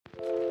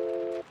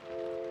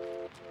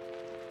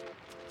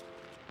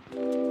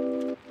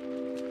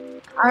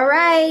All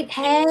right.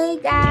 Hey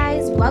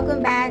guys,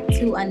 welcome back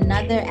to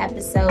another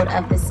episode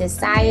of the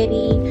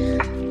Society.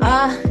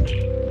 Uh,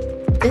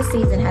 this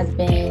season has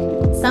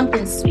been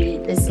something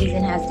sweet. This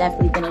season has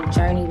definitely been a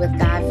journey with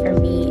God for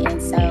me.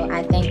 And so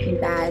I thank you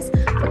guys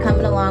for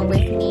coming along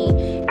with me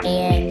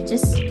and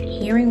just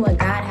hearing what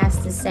God has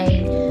to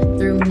say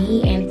through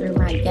me and through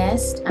my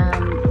guest.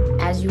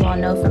 As you all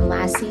know from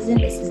last season,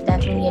 this is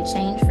definitely a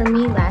change for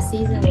me. Last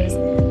season was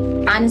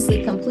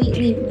honestly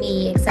completely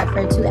me except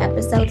for 2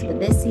 episodes, but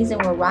this season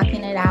we're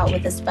rocking it out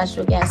with a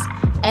special guest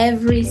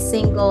every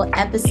single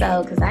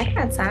episode because I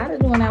got tired of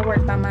doing that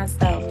work by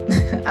myself.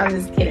 I'm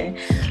just kidding.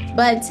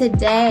 But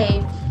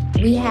today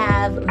we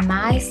have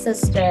my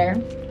sister,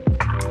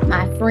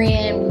 my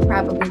friend. We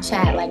probably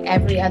chat like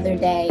every other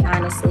day,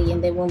 honestly,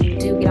 and then when we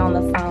do get on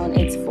the phone,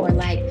 it's for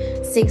like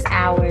 6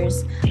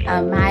 hours.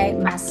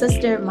 My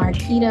sister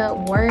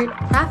Marquita, word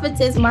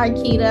Prophetess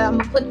Marquita, I'm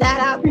gonna put that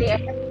out there.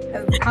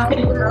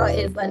 Girl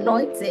is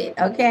anointed,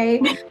 okay?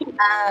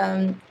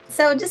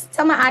 So just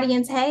tell my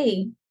audience,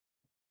 hey.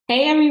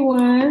 Hey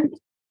everyone,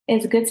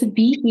 it's good to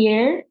be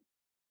here.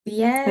 I'm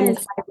Yes.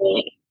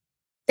 excited.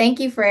 Thank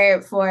you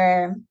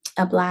for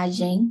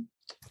obliging.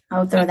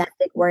 I'll throw that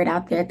big word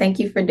out there. Thank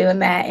you for doing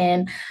that.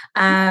 And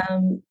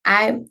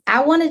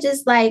I want to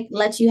just like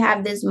let you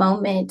have this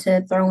moment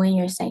to throw in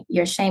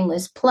your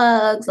shameless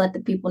plugs, let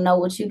the people know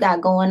what you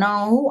got going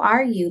on. Who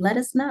are you? Let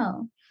us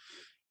know.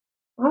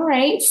 All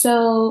right,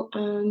 so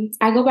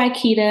I go by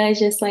Kita. It's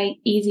just like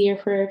easier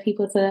for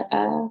people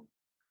to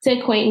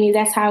acquaint me.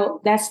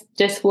 That's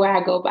just where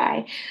I go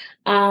by.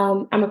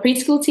 I'm a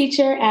preschool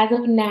teacher as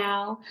of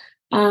now.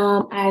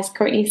 As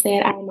Courtney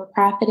said, I'm a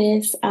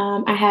prophetess.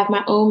 I have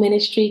my own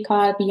ministry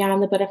called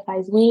Beyond the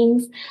Butterfly's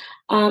Wings,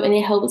 and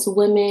it helps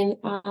women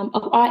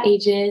of all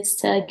ages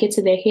to get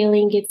to their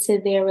healing, get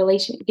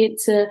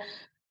to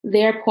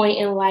their point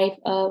in life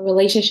of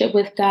relationship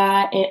with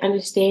God and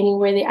understanding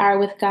where they are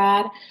with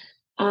God.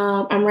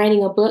 I'm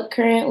writing a book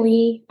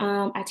currently.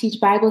 I teach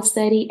Bible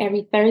study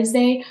every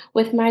Thursday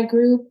with my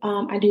group.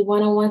 I do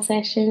one-on-one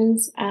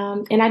sessions,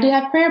 and I do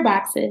have prayer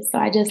boxes. So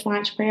I just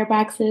launched prayer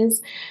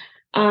boxes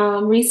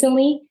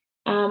recently.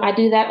 I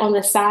do that on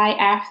the side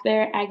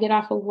after I get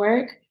off of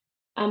work.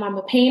 I'm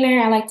a painter.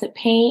 I like to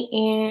paint,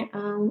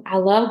 and I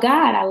love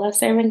God. I love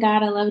serving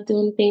God. I love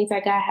doing the things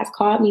that God has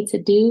called me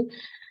to do.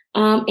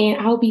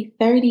 And I'll be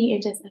 30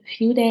 in just a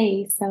few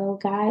days. So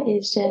God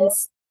is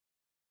just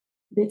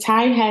the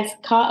time has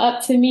caught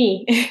up to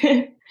me.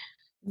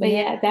 But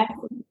Yeah. yeah, that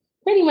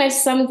pretty much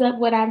sums up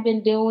what I've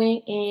been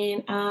doing.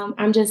 And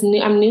I'm just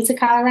new. I'm new to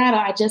Colorado.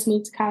 I just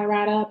moved to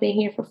Colorado. I've been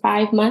here for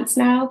 5 months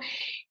now.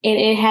 And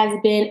it has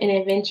been an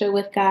adventure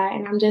with God.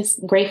 And I'm just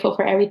grateful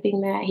for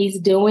everything that He's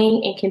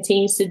doing and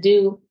continues to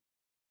do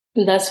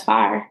thus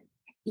far.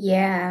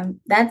 Yeah,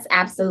 that's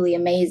absolutely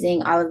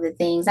amazing. All of the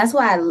things. That's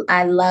why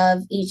I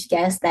love each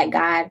guest that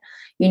God,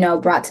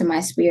 brought to my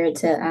spirit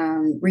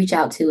to reach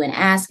out to and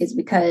ask is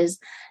because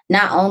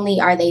not only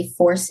are they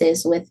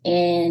forces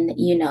within,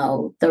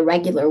 the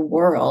regular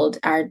world,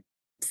 our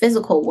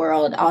physical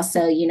world,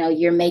 also,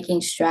 you're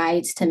making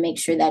strides to make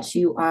sure that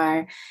you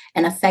are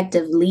an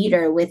effective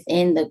leader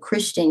within the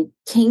Christian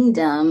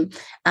kingdom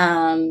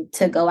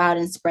to go out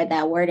and spread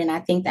that word. And I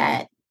think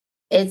that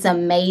it's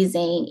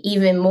amazing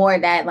even more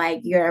that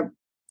like you're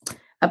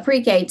a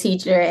pre-K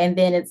teacher and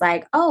then it's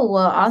like, oh,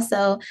 well,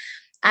 also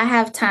I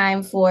have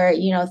time for,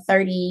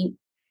 30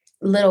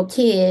 little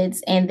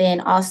kids and then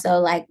also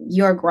like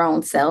your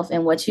grown self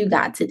and what you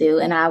got to do.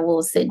 And I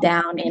will sit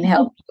down and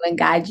help you and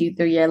guide you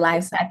through your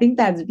life. So I think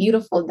that's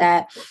beautiful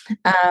that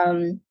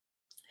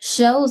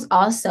shows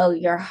also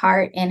your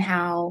heart and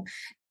how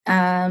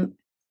um,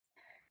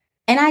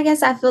 and I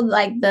guess I feel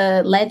like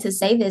the led to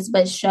say this,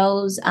 but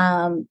shows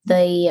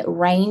the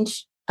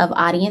range of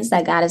audience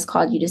that God has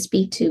called you to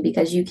speak to,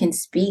 because you can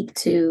speak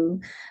to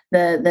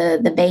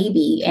the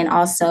baby and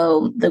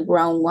also the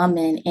grown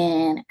woman,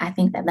 and I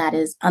think that that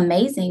is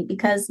amazing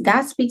because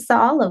God speaks to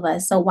all of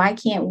us. So why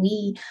can't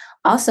we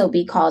also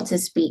be called to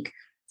speak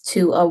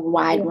to a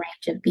wide Yeah.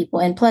 range of people?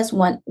 And plus,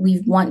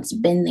 we've once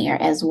been there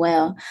as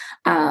well,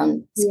 Yeah.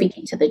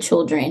 speaking to the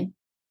children,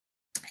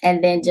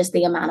 and then just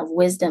the amount of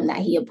wisdom that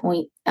he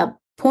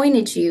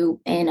appointed you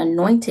and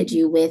anointed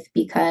you with,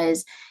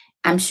 because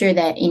I'm sure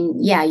that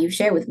you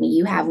shared with me,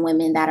 you have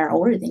women that are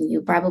older than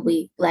you,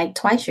 probably like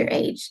twice your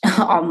age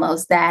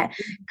almost, that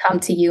come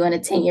to you and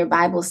attend your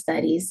Bible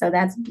studies. So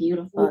that's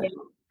beautiful.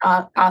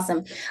 Yeah.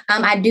 Awesome.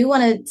 I do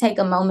want to take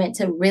a moment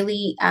to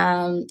really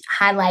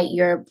highlight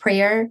your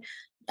prayer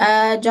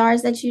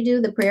jars that you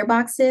do, the prayer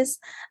boxes.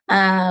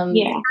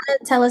 Yeah.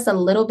 Tell us a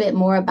little bit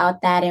more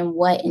about that and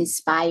what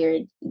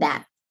inspired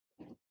that.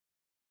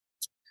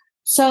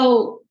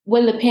 So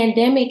when the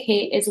pandemic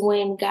hit is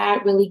when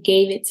God really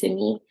gave it to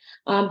me.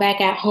 Back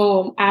at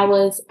home, I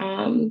was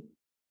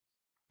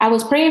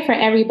praying for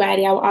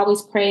everybody. I would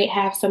always pray,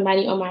 have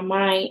somebody on my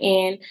mind.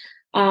 And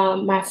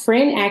my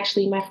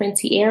friend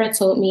Tiara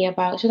told me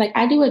about. She's like,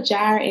 I do a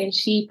jar and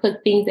she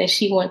put things that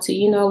she wants to,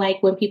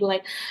 like when people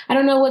like, I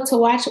don't know what to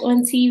watch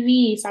on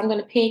TV. So I'm going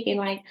to pick and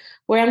like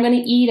where I'm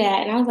going to eat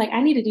at. And I was like,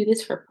 I need to do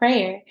this for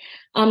prayer.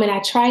 And I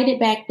tried it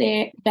back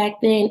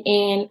then.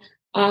 And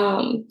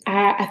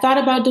I thought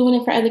about doing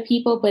it for other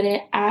people, but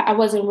I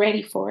wasn't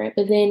ready for it.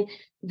 But then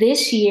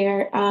this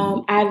year,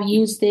 I've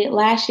used it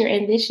last year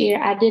and this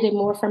year I did it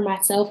more for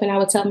myself. And I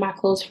would tell my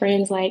close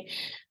friends, like,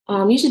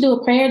 you should do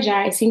a prayer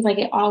jar. It seems like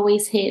it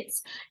always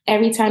hits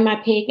every time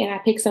I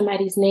pick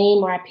somebody's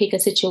name or I pick a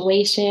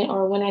situation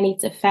or when I need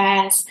to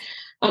fast.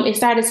 It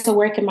started to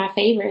work in my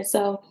favor.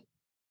 So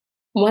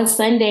one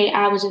Sunday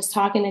I was just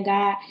talking to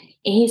God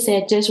and he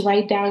said, just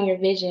write down your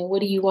vision. What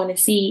do you want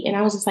to see? And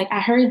I was just like,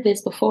 I heard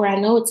this before. I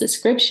know it's a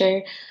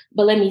scripture,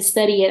 but let me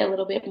study it a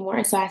little bit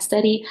more. So I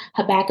studied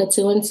Habakkuk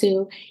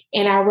 2:2,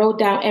 and I wrote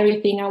down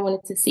everything I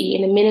wanted to see.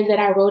 And the minute that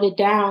I wrote it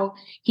down,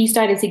 he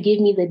started to give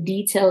me the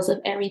details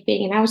of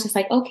everything. And I was just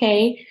like,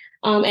 okay.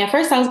 At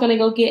first I was going to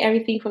go get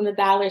everything from the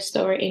dollar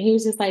store. And he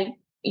was just like,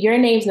 your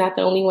name's not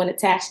the only one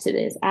attached to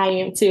this. I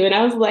am too. And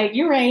I was like,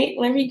 you're right.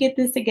 Let me get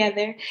this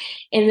together.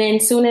 And then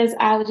as soon as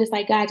I was just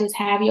like, God, just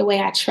have your way.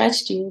 I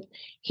trust you.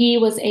 He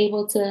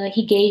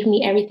gave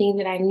me everything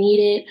that I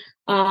needed.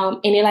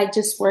 And it like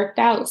just worked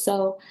out.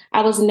 So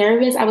I was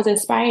nervous. I was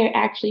inspired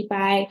actually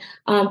by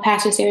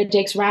Pastor Sarah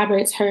Jakes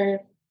Roberts.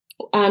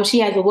 She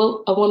has a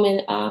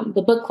woman,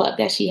 the book club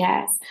that she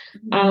has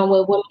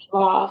with women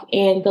involved.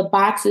 And the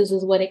boxes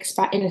is what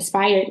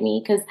inspired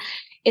me, because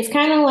it's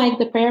kind of like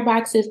the prayer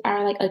boxes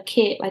are like a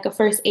kit, like a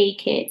first aid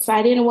kit. So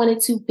I didn't want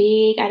it too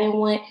big. I didn't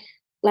want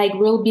like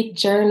real big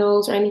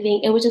journals or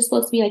anything. It was just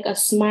supposed to be like a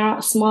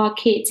small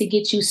kit to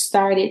get you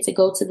started to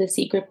go to the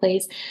secret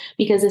place,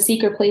 because the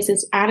secret place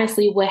is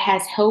honestly what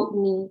has helped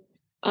me,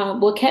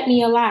 what kept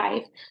me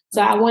alive.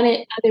 So I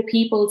wanted other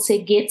people to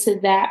get to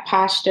that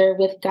posture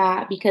with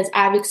God, because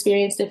I've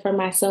experienced it for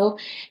myself.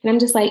 And I'm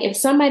just like, if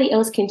somebody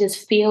else can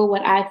just feel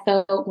what I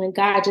felt when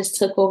God just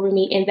took over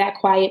me in that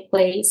quiet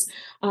place,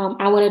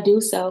 I want to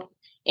do so.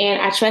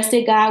 And I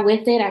trusted God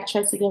with it. I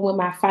trusted Him with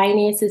my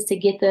finances to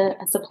get the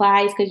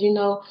supplies, because,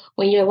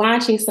 when you're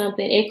launching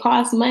something, it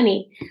costs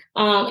money,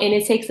 and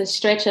it takes a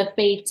stretch of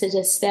faith to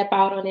just step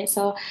out on it.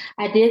 So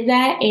I did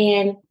that.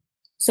 And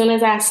as soon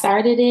as I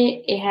started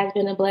it, it has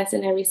been a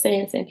blessing ever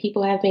since. And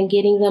people have been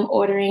getting them,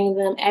 ordering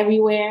them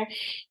everywhere.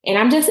 And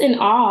I'm just in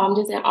awe. I'm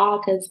just in awe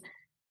because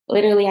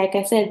literally, like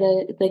I said,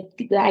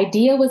 the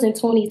idea was in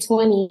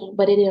 2020,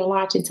 but it didn't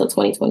launch until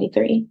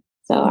 2023.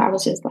 So I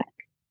was just like,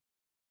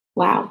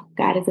 wow,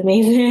 God is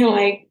amazing.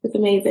 Like, it's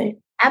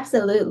amazing.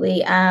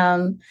 Absolutely.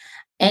 And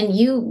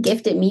you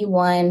gifted me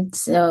one.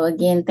 So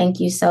again, thank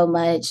you so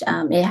much.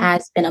 It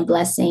has been a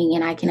blessing,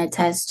 and I can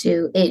attest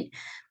to it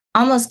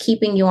almost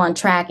keeping you on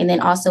track. And then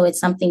also it's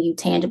something you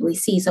tangibly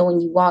see. So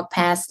when you walk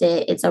past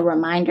it, it's a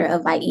reminder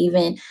of like,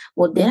 even,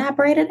 well, did I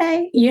pray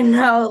today?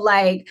 So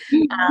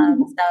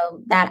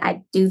that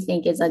I do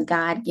think is a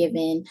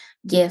God-given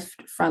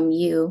gift from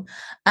you.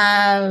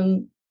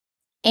 And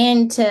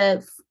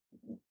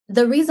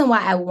the reason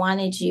why I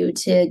wanted you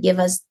to give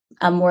us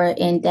a more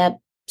in-depth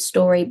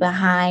story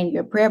behind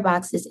your prayer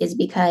boxes is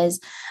because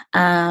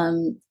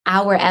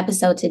our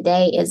episode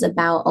today is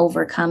about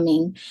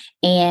overcoming,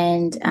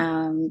 and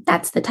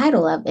that's the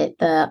title of it,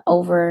 the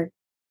overcomer.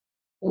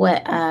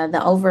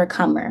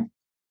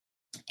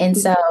 And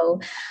so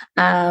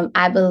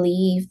I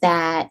believe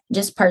that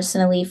just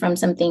personally from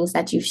some things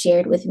that you've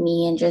shared with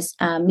me and just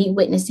me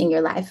witnessing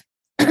your life,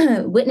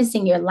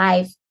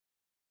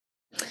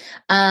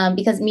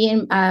 because me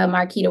and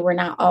Marquita were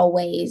not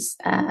always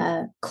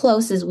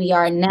close as we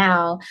are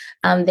now.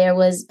 There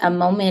was a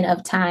moment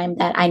of time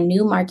that I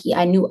knew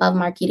of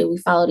Marquita. We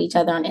followed each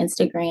other on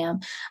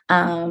Instagram.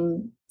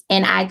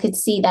 And I could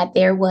see that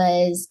there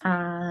was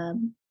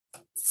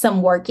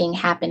some working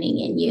happening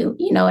in you.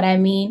 You know what I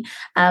mean?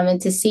 And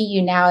to see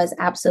you now is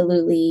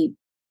absolutely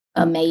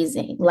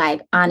amazing,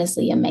 like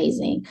honestly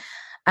amazing.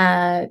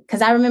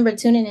 Because I remember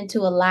tuning into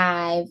a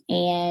live,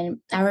 and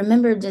I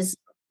remember just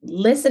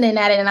listening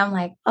at it, and I'm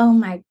like, oh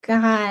my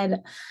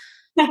God,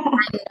 I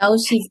know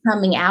she's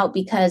coming out,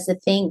 because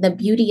the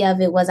beauty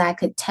of it was I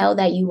could tell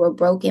that you were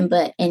broken,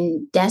 but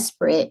and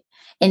desperate.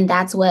 And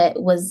that's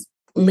what was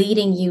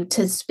leading you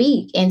to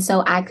speak. And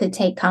so I could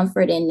take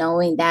comfort in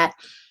knowing that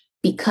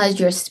because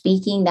you're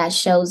speaking, that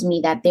shows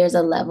me that there's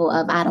a level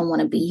of, I don't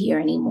want to be here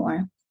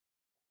anymore.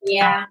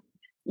 Yeah.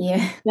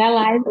 Yeah. That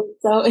life is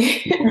so,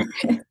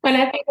 when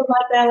I think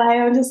about that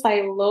life, I'm just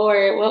like,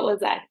 Lord, what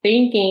was I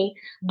thinking?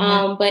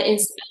 Yeah. But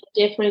it's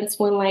the difference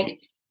when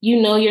like,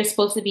 you're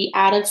supposed to be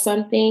out of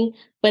something,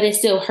 but it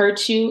still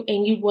hurts you,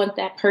 and you want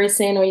that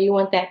person or you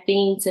want that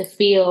thing to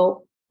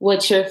feel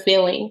what you're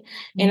feeling.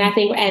 Mm-hmm. And I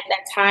think at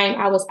that time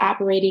I was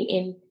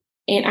operating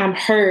and I'm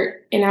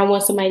hurt and I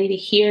want somebody to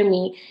hear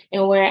me.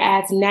 And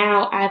whereas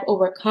now I've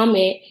overcome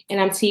it and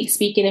I'm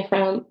speaking it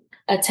from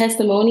a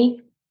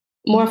testimony,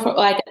 more for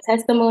like a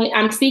testimony.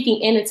 I'm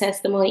speaking in a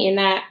testimony and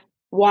not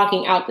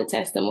walking out the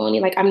testimony.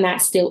 Like I'm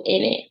not still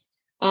in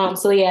it.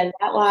 So yeah,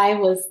 that live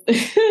was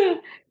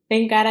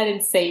Thank God I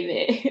didn't save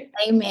it.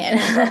 Amen.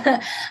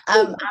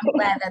 I'm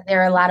glad that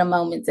there are a lot of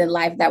moments in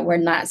life that were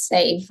not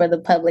saved for the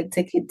public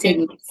to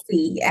continue to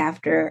see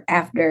after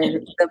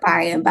the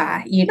by and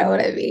by. You know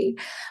what I mean?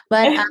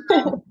 But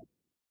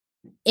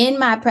in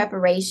my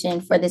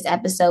preparation for this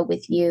episode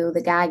with you,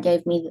 God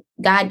gave me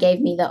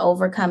the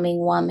overcoming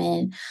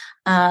woman.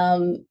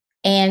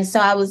 And so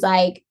I was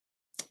like,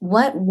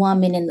 what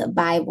woman in the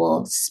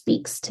Bible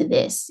speaks to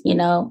this, you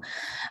know?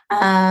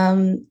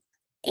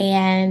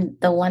 And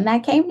the one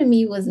that came to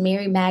me was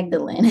Mary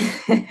Magdalene.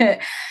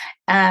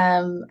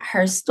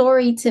 Her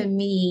story to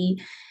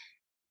me,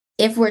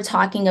 if we're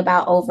talking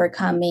about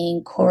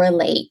overcoming,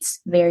 correlates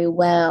very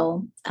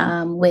well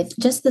with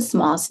just the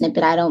small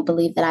snippet. I don't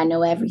believe that I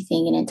know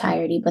everything in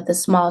entirety, but the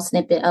small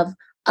snippet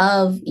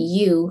of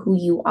you, who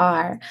you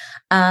are,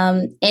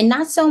 and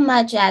not so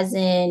much as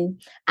in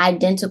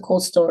identical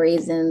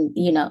stories. And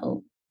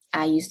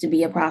I used to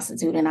be a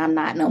prostitute and I'm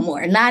not no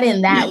more. Not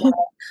in that way,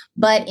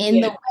 but in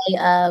the way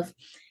of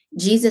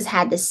Jesus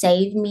had to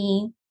save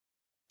me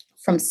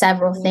from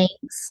several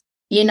things.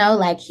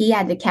 Like he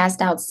had to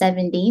cast out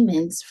 7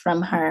 demons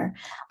from her.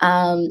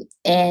 And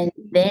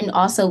then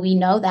also we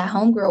know that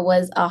homegirl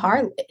was a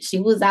harlot. She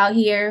was out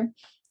here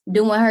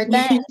doing her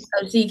thing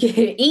so she could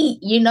eat.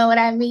 You know what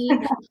I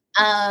mean?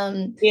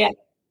 Yeah.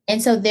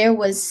 And so there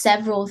was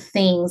several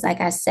things, like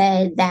I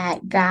said,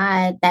 that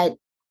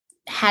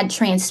had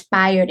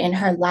transpired in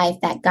her life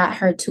that got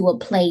her to a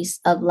place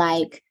of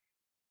like,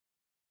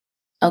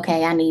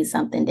 okay, I need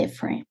something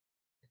different.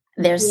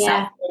 There's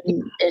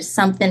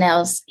something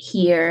else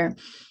here,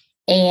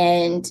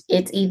 and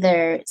it's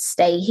either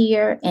stay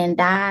here and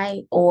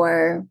die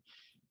or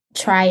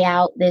try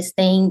out this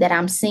thing that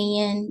I'm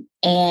seeing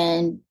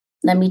and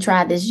let me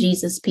try this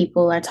Jesus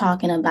people are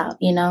talking about,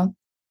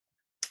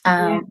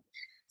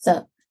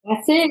 So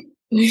that's it.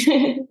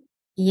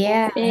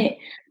 Yeah. That's it.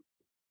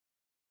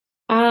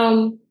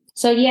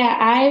 So yeah,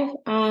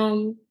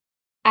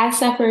 I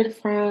suffered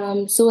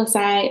from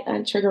suicide,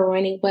 trigger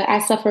warning, but I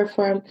suffered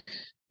from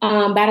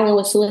battling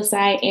with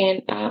suicide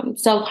and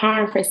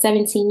self-harm for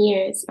 17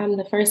 years.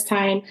 The first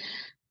time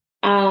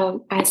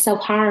I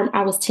self-harmed,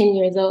 I was 10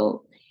 years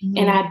old. Mm-hmm.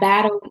 And I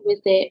battled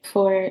with it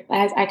for,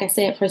 like I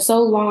said, for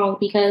so long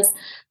because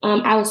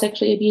I was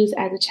sexually abused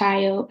as a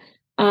child.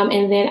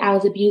 And then I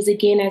was abused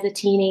again as a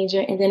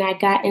teenager. And then I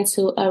got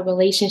into a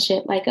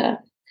relationship,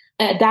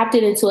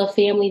 adopted into a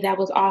family that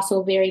was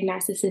also very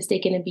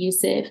narcissistic and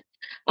abusive.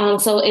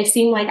 So it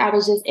seemed like I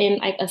was just in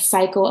like a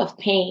cycle of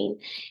pain,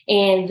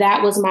 and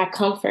that was my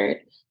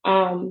comfort.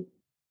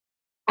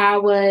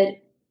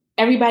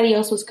 Everybody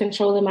else was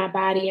controlling my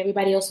body.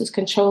 Everybody else was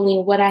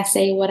controlling what I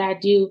say, what I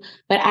do,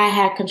 but I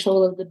had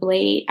control of the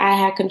blade. I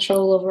had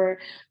control over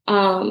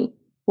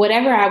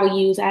whatever I would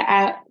use.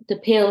 The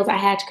pills, I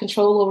had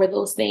control over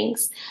those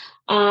things.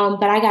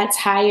 But I got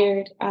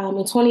tired.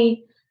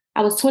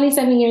 I was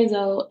 27 years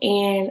old,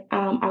 and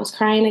I was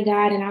crying to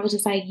God, and I was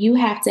just like, you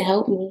have to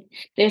help me.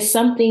 There's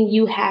something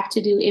you have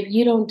to do. If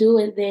you don't do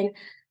it, then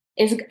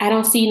I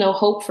don't see no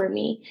hope for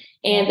me.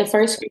 And the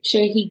first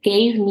scripture he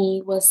gave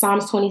me was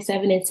Psalms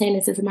 27:10.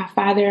 It says, my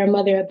father or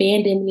mother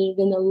abandoned me,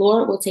 then the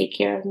Lord will take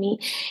care of me.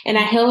 And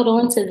I held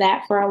on to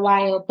that for a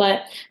while,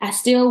 but I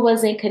still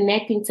wasn't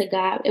connecting to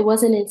God. It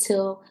wasn't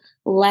until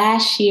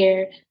last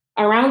year,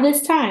 around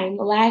this time,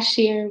 last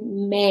year,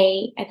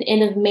 May, at the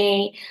end of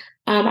May,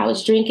 I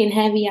was drinking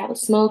heavy. I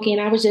was smoking.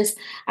 I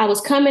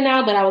was coming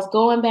out, but I was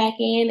going back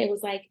in. It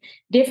was like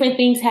different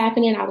things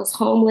happening. I was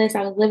homeless.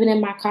 I was living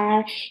in my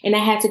car, and I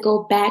had to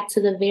go back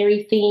to the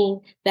very thing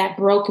that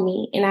broke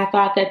me. And I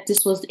thought that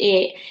this was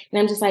it.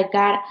 And I'm just like,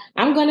 God,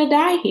 I'm going to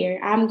die here.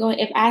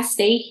 If I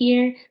stay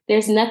here,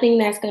 there's nothing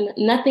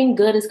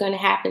good is going to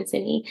happen to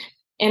me.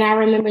 And I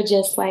remember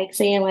just like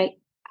saying like,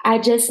 I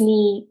just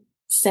need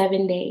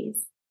 7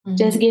 days. Mm-hmm.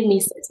 Just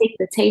take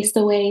the taste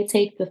away,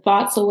 take the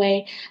thoughts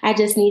away. I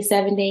just need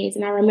 7 days.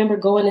 And I remember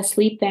going to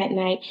sleep that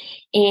night,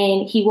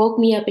 and he woke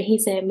me up and he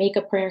said, make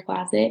a prayer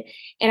closet.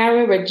 And I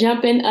remember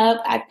jumping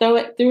up,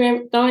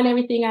 throwing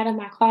everything out of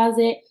my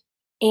closet.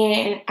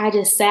 And I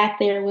just sat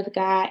there with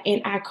God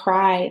and I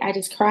cried. I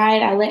just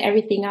cried. I let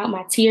everything out.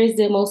 My tears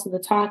did most of the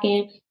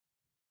talking.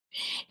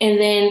 And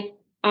then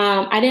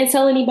I didn't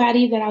tell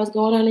anybody that I was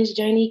going on this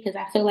journey, because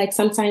I feel like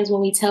sometimes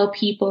when we tell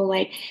people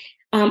like,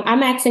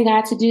 I'm asking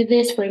God to do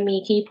this for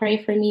me, can you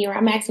pray for me? Or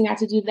I'm asking God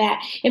to do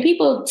that. And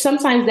people,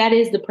 sometimes that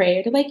is the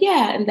prayer. They're like,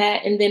 yeah, and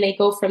then they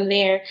go from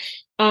there.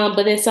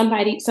 But then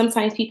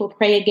sometimes people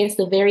pray against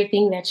the very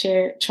thing that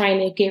you're trying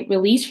to get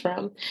released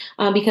from,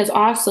 because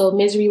also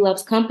misery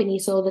loves company.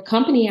 So the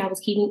company I was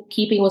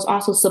keeping was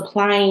also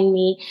supplying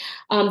me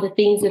the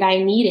things that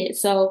I needed.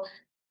 So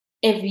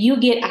if you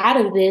get out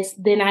of this,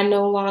 then I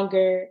no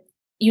longer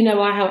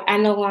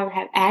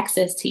have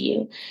access to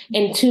you.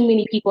 And too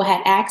many people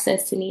had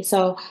access to me.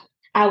 So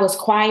I was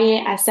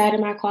quiet. I sat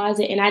in my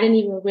closet, and I didn't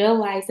even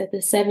realize that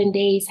the 7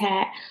 days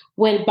had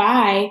went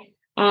by.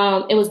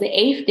 It was the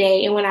 8th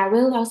day. And when I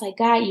realized, I was like,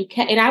 God,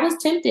 and I was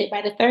tempted.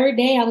 By the 3rd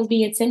day, I was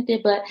being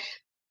tempted, but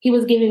he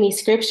was giving me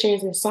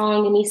scriptures and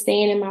song and me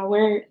staying in my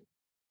word.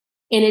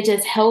 And it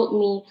just helped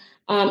me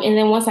And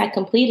then once I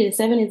completed,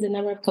 7 is the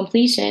number of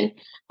completion.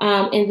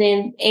 And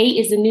then 8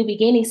 is the new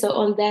beginning. So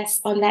on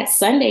that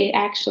Sunday,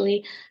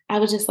 actually, I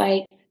was just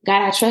like,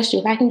 God, I trust you.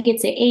 If I can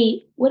get to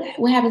 8,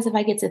 what happens if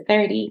I get to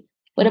 30?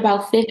 What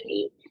about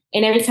 50?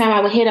 And every time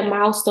I would hit a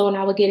milestone,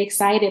 I would get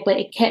excited, but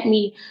it kept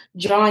me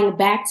drawing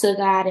back to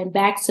God and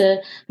back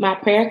to my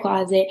prayer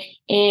closet.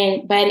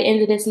 And by the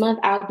end of this month,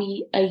 I'll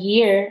be a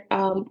year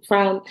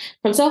from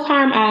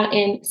self-harm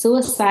and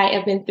suicide.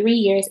 Have been 3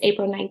 years,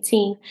 April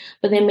 19th,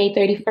 but then May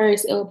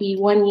 31st, it'll be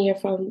 1 year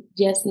from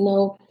just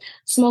no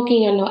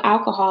smoking or no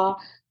alcohol.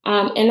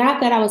 And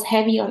not that I was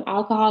heavy on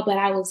alcohol, but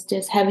I was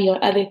just heavy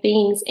on other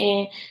things.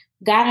 And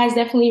God has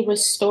definitely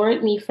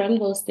restored me from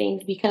those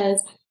things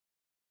because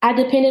I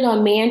depended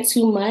on man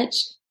too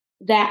much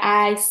that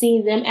I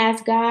seen them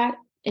as God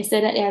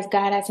instead of as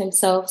God as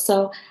himself.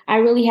 So I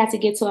really had to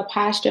get to a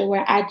posture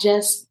where I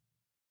just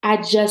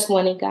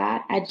wanted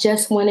God. I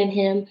just wanted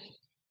him.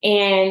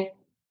 And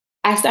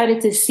I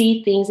started to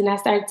see things and I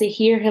started to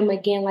hear him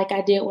again like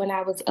I did when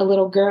I was a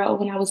little girl.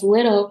 When I was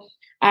little,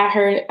 I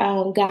heard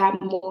God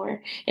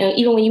more. And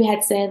even when you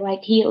had said,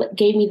 like, he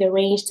gave me the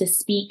range to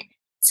speak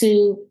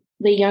to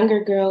the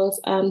younger girls,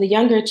 the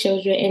younger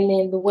children, and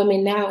then the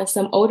women now, and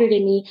some older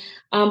than me.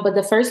 But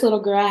the first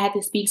little girl I had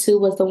to speak to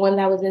was the one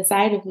that was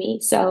inside of me.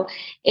 So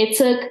it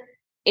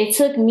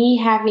took me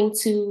having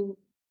to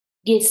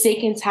get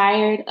sick and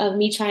tired of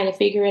me trying to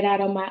figure it out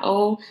on my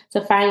own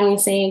to finally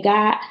saying,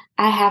 God,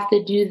 I have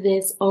to do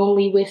this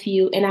only with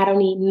you, and I don't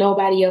need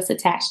nobody else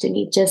attached to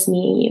me, just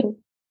me and you.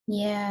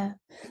 Yeah,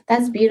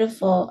 that's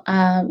beautiful.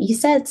 You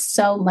said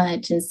so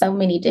much, and so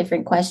many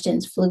different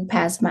questions flew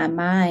past my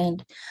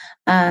mind.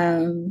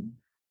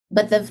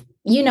 But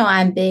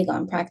I'm big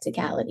on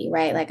practicality,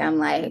 right? Like, I'm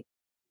like,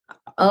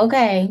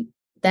 okay,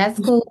 that's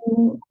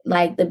cool.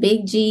 Like, the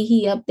big G,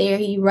 he up there,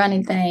 he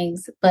running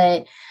things,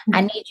 but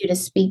I need you to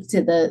speak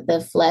to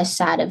the flesh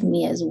side of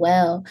me as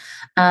well.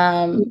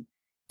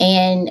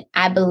 And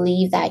I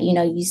believe that,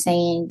 you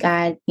saying,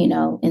 God,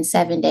 in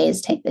 7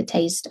 days, take the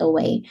taste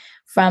away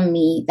from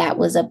me. That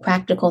was a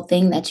practical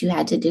thing that you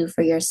had to do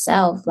for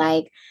yourself.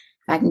 Like,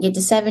 if I can get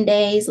to 7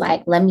 days,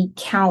 like, let me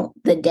count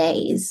the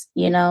days.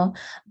 What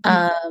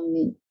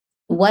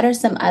are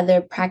some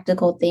other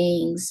practical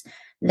things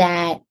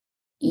that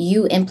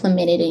you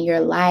implemented in your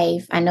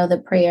life? I know the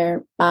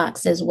prayer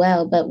box as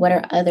well, but what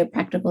are other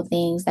practical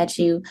things that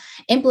you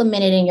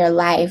implemented in your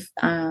life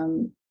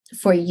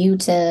for you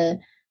to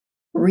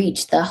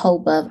reach the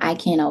hope of I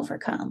can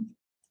overcome?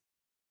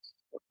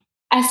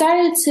 I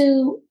started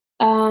to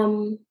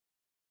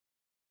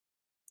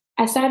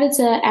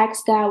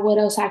ask God what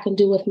else I can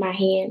do with my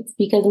hands,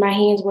 because my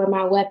hands were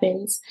my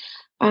weapons.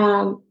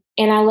 And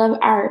I love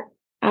art.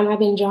 I've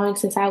been drawing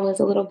since I was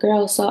a little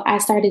girl. So I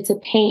started to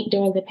paint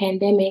during the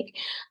pandemic.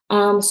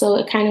 So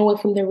it kind of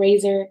went from the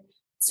razor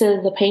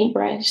to the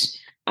paintbrush.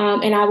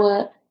 And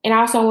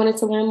also I wanted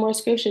to learn more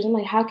scriptures. I'm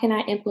like, how can I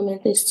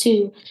implement this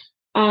too?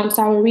 So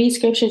I would read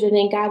scriptures, and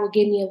then God would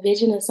give me a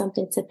vision of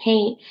something to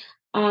paint.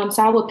 So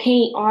I would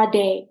paint all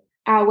day.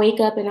 I'll wake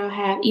up and I'll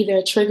have either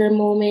a trigger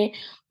moment,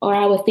 or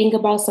I would think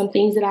about some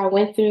things that I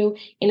went through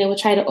and it would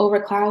try to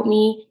overcloud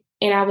me.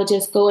 And I would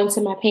just go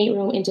into my paint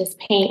room and just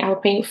paint. I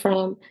would paint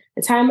from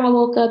the time I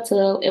woke up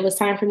till it was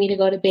time for me to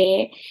go to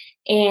bed.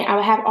 And I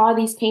would have all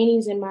these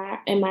paintings in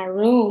my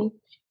room,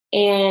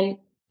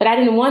 but I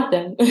didn't want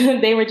them.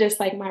 They were just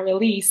like my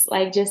release,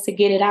 like just to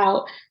get it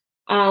out.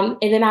 And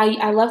then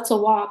I love to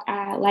walk.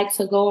 I like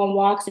to go on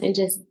walks and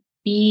just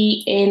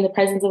be in the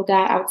presence of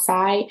God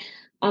outside.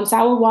 So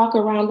I would walk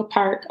around the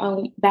park.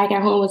 Back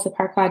at home was a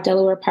park called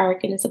Delaware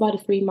Park, and it's about a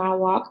 3-mile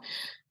walk.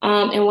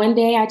 And one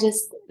day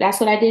that's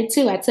what I did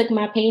too. I took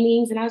my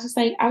paintings and I was just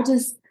like, I'll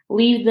just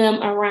leave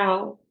them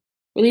around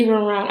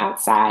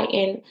outside.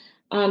 And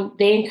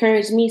they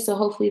encouraged me, so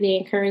hopefully they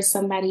encourage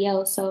somebody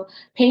else. So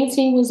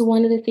painting was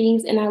one of the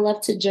things, and I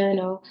love to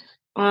journal.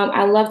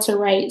 I love to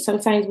write.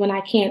 Sometimes when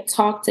I can't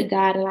talk to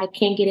God and I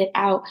can't get it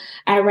out,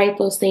 I write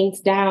those things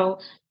down.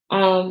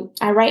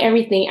 I write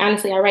everything.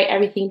 Honestly, I write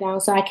everything down.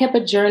 So I kept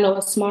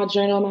a small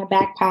journal in my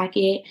back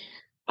pocket.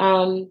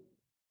 And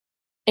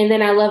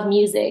then I love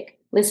music.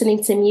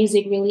 Listening to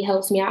music really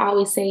helps me. I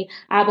always say,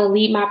 I will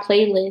lead my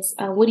playlist.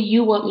 What do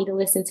you want me to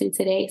listen to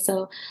today?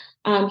 So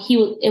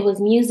it was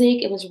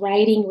music, it was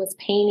writing, it was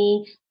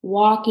painting,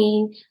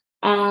 walking,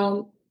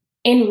 and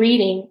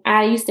reading.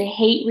 I used to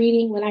hate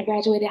reading. When I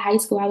graduated high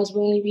school, I was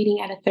only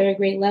reading at a 3rd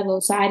grade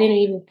level. So I didn't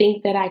even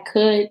think that I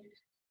could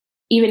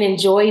even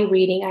enjoy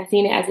reading. I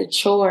seen it as a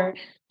chore.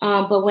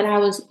 But when I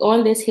was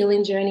on this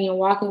healing journey and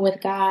walking with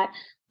God,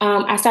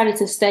 I started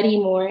to study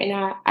more,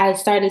 and I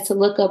started to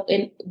look up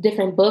in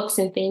different books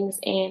and things.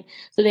 And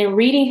so then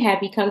reading had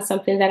become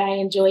something that I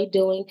enjoyed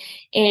doing.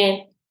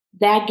 And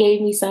that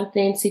gave me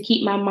something to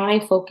keep my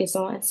mind focused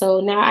on.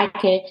 So now I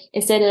can,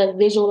 instead of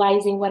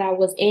visualizing what I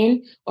was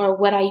in or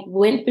what I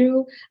went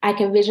through, I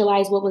can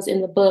visualize what was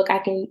in the book. I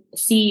can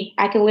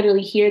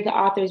literally hear the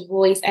author's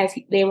voice as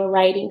they were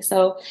writing.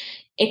 So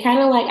it kind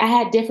of like I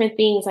had different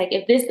things. Like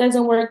if this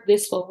doesn't work,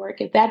 this will work.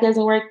 If that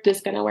doesn't work,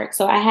 this gonna work.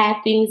 So I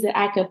had things that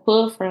I could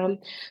pull from,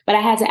 but I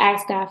had to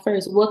ask God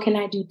first, what can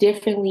I do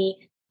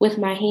differently with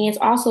my hands?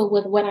 Also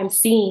with what I'm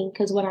seeing,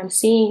 because what I'm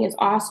seeing is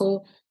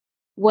also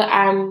what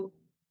I'm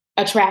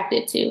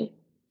attracted to.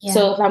 Yeah.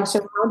 So if I'm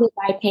surrounded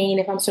by pain,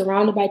 if I'm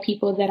surrounded by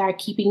people that are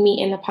keeping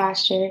me in the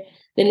posture,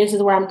 then this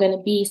is where I'm going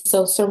to be.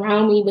 So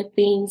surround me with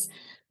things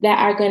that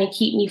are going to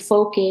keep me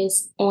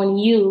focused on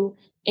you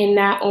and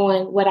not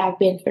on what I've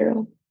been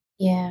through.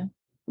 Yeah.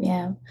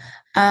 Yeah.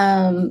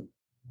 Um,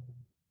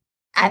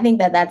 I think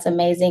that that's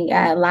amazing.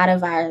 A lot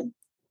of our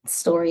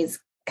stories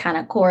kind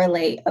of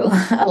correlate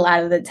a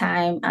lot of the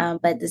time.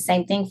 But the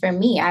same thing for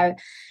me.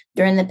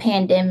 During the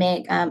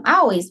pandemic, I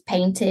always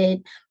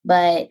painted,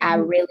 but I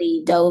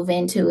really dove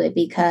into it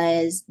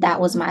because that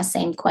was my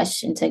same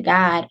question to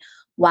God.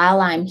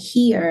 While I'm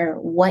here,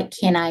 what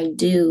can I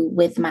do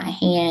with my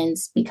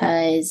hands?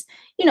 Because,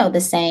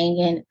 the saying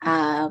in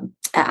an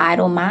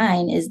idle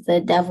mind is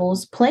the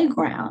devil's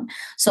playground.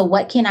 So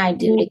what can I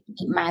do to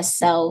keep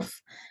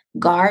myself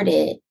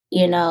guarded,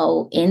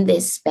 in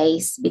this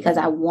space, because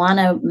I want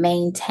to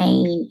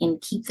maintain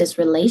and keep this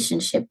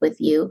relationship with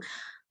you,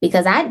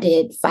 because I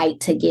did fight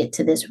to get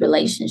to this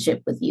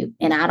relationship with you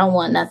and I don't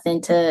want nothing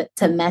to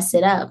mess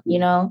it up.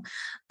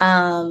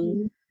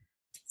 Um,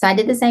 so I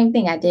did the same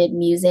thing. I did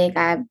music.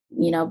 I,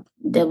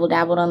 dibble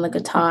dabbled on the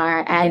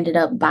guitar. I ended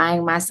up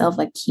buying myself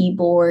a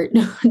keyboard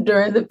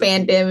during the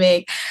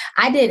pandemic.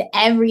 I did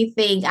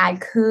everything I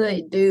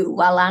could do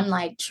while I'm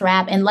like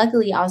trapped. And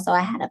luckily also I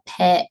had a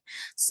pet.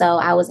 So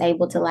I was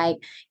able to like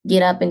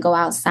get up and go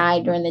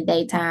outside during the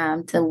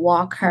daytime to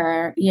walk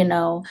her.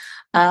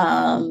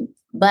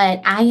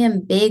 But I am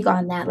big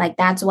on that. Like,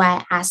 that's why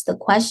I asked the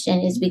question,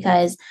 is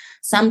because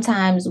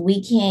sometimes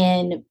we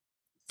can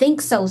think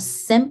so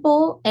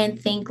simple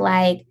and think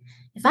like,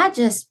 if I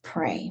just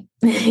pray,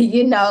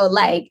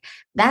 like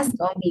that's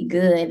going to be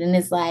good. And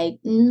it's like,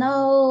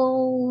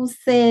 no,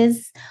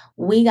 sis,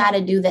 we got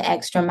to do the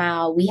extra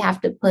mile. We have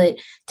to put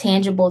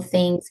tangible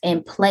things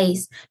in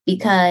place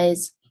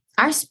because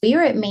our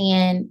spirit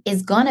man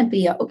is going to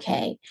be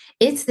okay.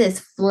 It's this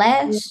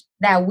flesh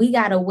that we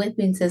got to whip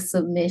into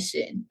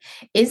submission.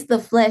 It's the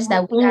flesh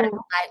that we got to be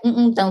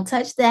like, don't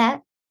touch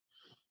that.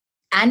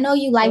 I know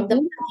you like the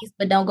monkeys,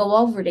 but don't go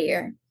over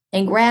there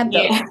and grab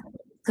those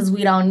because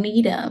we don't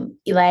need them.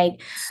 So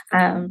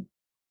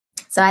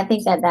I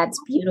think that that's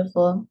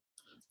beautiful.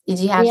 Did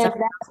you have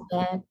something else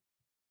to add?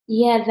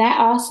 Yeah, that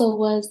also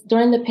was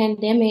during the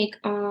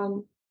pandemic.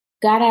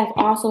 God has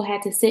also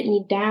had to sit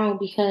me down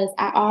because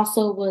I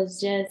also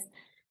was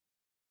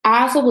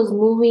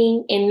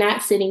moving and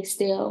not sitting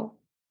still.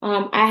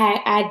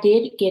 I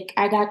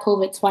got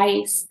COVID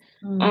twice.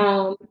 Mm.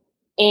 Um,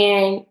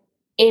 and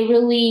it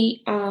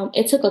really,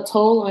 it took a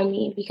toll on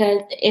me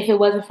because if it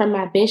wasn't for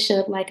my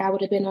bishop, like I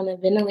would have been on a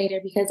ventilator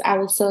because I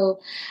was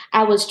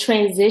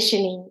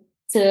transitioning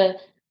to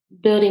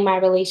building my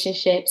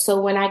relationship. So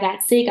when I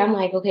got sick, I'm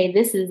like, okay,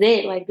 this is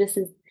it. Like, this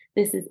is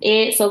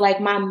it. So like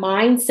my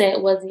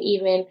mindset wasn't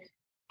even,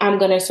 I'm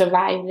going to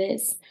survive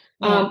this.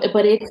 Yeah.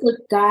 But it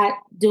took God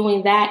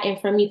doing that and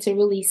for me to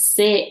really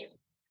sit,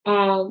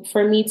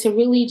 for me to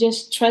really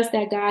just trust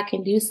that God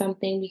can do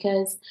something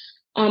because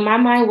my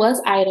mind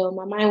was idle.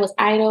 My mind was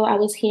idle. I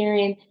was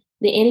hearing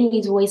the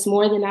enemy's voice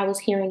more than I was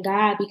hearing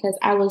God because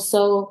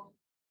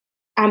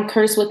I'm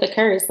cursed with a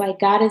curse. Like,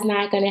 God is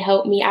not going to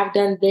help me. I've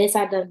done this.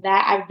 I've done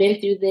that. I've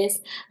been through this.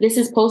 This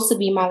is supposed to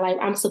be my life.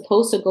 I'm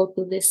supposed to go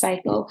through this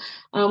cycle.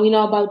 We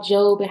know about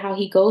Job and how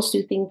he goes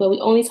through things, but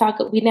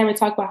we never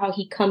talk about how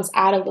he comes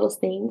out of those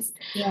things.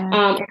 Yeah.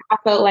 And I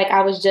felt like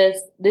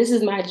this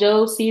is my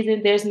Job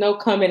season. There's no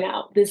coming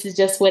out. This is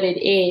just what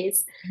it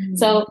is. Mm-hmm.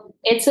 So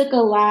it took a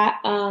lot.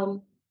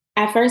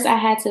 At first I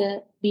had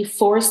to be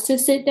forced to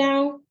sit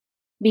down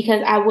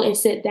because I wouldn't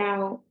sit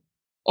down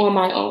on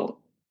my own.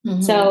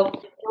 Mm-hmm. So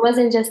it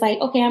wasn't just like,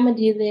 okay, I'm going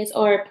to do this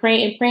or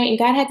pray and pray. And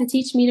God had to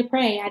teach me to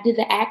pray. I did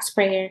the Acts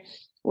prayer,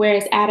 where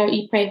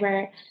you pray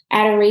for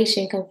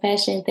adoration,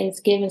 confession,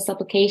 thanksgiving,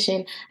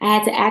 supplication. I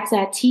had to ask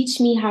God, teach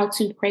me how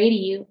to pray to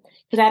you.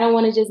 Because I don't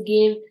want to just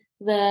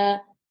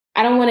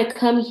I don't want to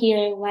come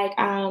here like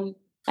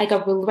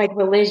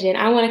religion.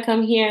 I want to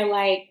come here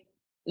like,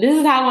 this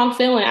is how I'm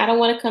feeling. I don't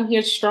want to come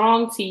here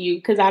strong to you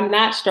because I'm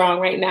not strong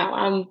right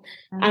now.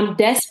 I'm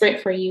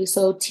desperate for you.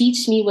 So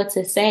teach me what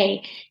to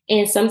say.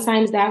 And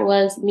sometimes that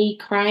was me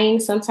crying.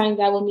 Sometimes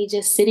that was me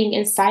just sitting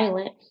in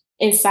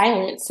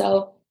silence.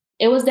 So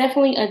it was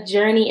definitely a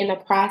journey in the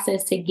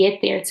process to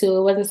get there too.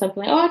 It wasn't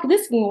something like, oh,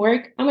 this can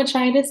work. I'm going to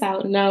try this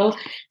out. No,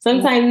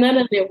 sometimes none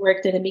of it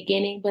worked in the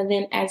beginning, but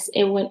then as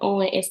it went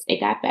on, it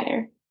got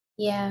better.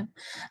 Yeah.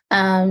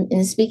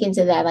 And speaking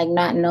to that, like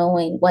not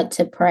knowing what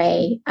to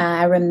pray,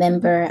 I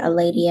remember a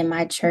lady in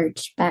my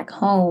church back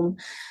home.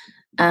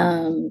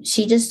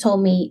 She just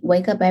told me,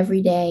 wake up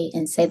every day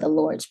and say the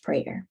Lord's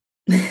Prayer.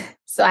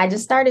 So I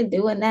just started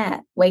doing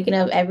that, waking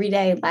up every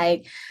day.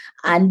 Like,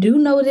 I do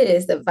know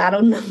this. If I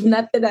don't know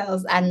nothing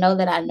else, I know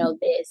that I know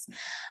this.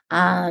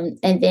 And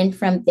then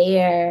from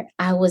there,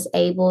 I was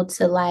able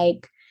to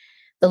like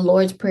the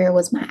Lord's Prayer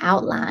was my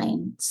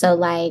outline. So,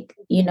 like,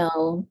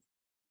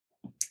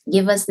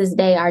 give us this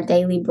day our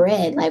daily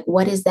bread. Like,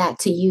 what is that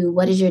to you?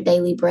 What is your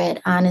daily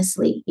bread?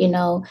 Honestly,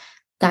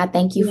 God,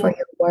 thank you for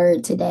your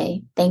word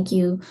today. Thank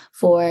you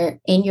for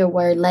in your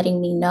word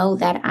letting me know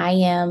that I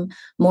am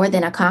more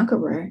than a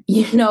conqueror,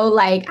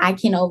 like I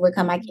can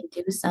overcome, I can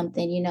do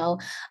something,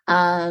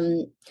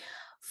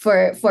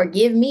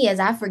 forgive me as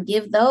I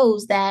forgive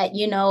those that,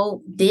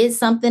 did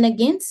something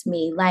against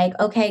me. Like,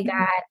 okay,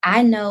 God,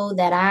 I know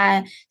that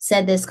I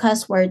said this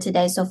cuss word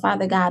today. So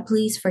Father God,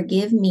 please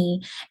forgive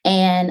me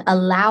and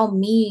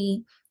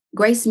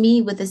grace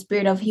me with the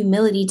spirit of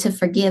humility to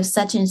forgive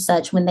such and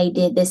such when they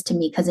did this to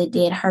me, because it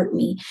did hurt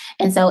me.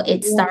 And so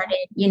it started,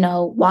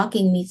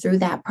 walking me through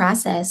that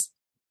process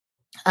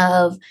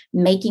of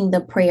making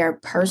the prayer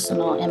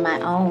personal in my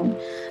own.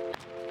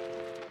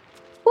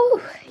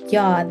 Whew,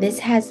 y'all, this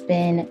has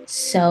been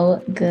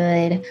so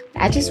good.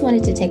 I just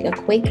wanted to take a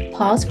quick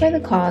pause for the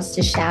cause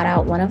to shout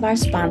out one of our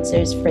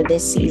sponsors for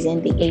this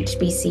season, the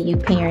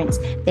HBCU Parents.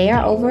 They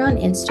are over on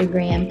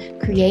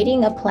Instagram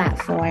creating a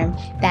platform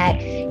that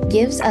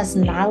gives us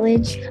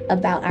knowledge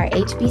about our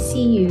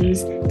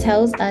HBCUs,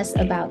 tells us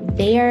about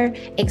their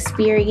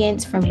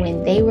experience from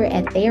when they were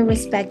at their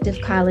respective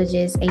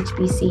colleges,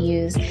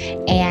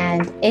 HBCUs,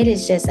 and it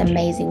is just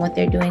amazing what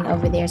they're doing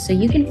over there. So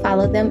you can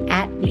follow them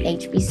at the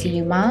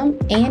HBCU Mom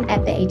and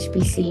at the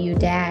HBCU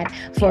Dad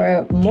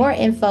for more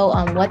info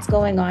on what's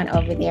going on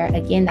over there.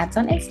 Again, that's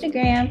on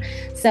Instagram.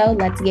 So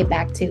let's get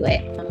back to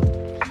it.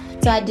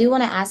 So I do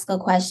want to ask a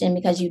question,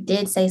 because you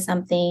did say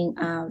something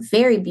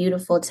very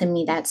beautiful to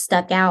me that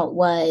stuck out,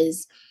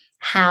 was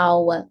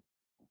how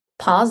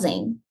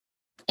pausing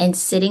and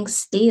sitting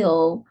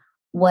still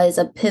was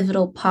a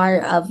pivotal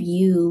part of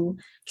you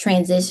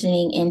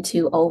transitioning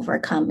into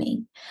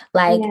overcoming.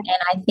 And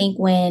I think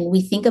when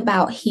we think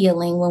about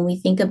healing, when we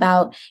think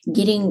about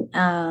getting,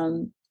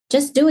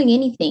 just doing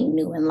anything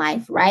new in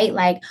life, right?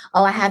 Like,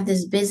 oh, I have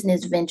this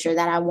business venture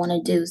that I want to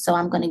do. So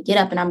I'm going to get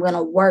up and I'm going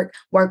to work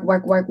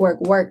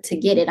to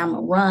get it. I'm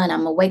going to run.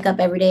 I'm going to wake up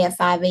every day at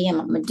 5 a.m.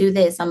 I'm going to do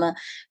this. I'm going to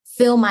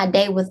fill my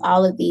day with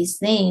all of these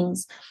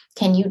things.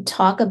 Can you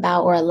talk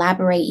about or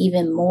elaborate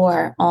even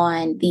more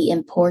on the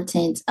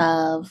importance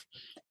of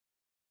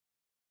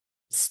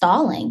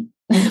stalling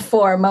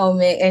for a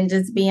moment and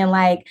just being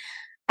like,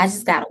 I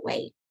just gotta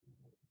wait?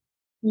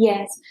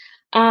 Yes.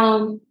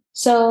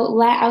 So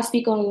I'll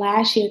speak on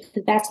last year,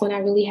 because that's when I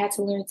really had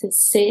to learn to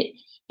sit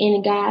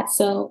in God.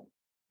 So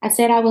I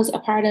said I was a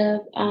part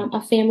of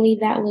a family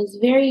that was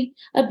very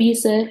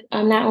abusive,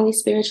 not only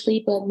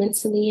spiritually, but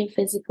mentally and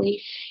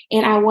physically.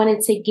 And I wanted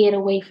to get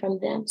away from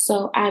them.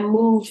 So I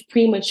moved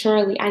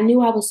prematurely. I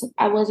knew I wasn't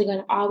going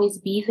to always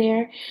be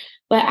there,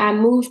 but I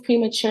moved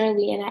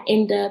prematurely, and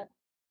it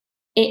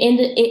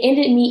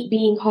ended me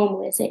being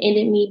homeless. It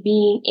ended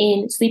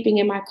me sleeping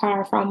in my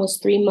car for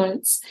almost 3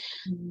 months.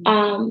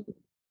 Mm-hmm.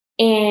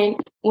 And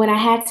when I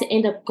had to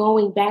end up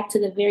going back to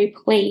the very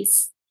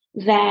place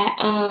that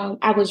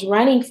I was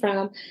running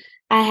from,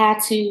 I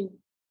had to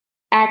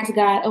ask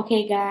God,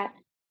 okay, God,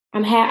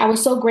 I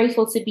was so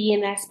grateful to be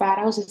in that spot.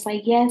 I was just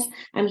like, yes,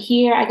 I'm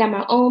here. I got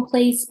my own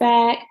place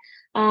back.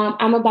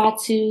 I'm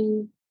about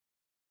to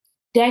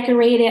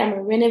decorate it. I'm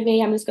going to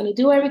renovate. I'm just going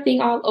to do everything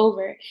all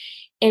over.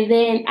 And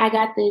then I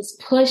got this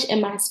push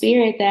in my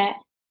spirit that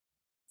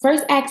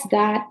first ask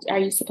God, are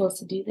you supposed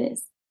to do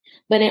this?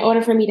 But in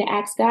order for me to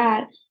ask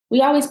God,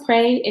 we always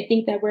pray and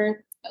think that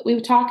we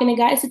were talking to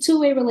God. It's a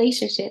two-way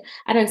relationship.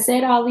 I done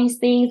said all these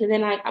things and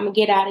then I'm going to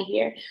get out of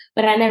here.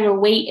 But I never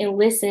wait and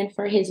listen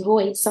for his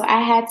voice. So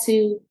I had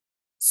to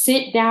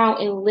sit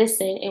down and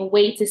listen and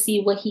wait to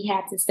see what he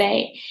had to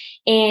say.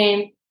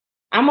 And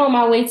I'm on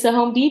my way to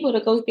Home Depot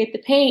to go get the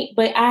paint,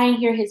 but I didn't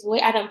hear his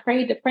voice. I done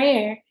prayed the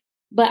prayer,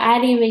 but I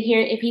didn't even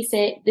hear if he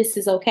said, this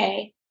is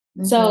okay.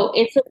 Mm-hmm. So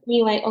it took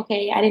me like,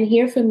 okay, I didn't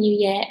hear from you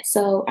yet,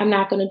 so I'm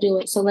not going to do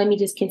it. So let me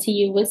just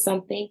continue with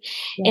something.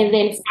 Yeah. And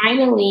then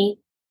finally,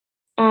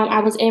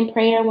 I was in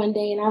prayer one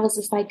day and I was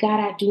just like, God,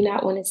 I do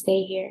not want to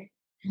stay here.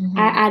 Mm-hmm.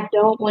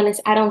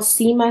 I don't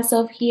see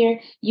myself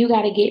here. You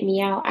got to get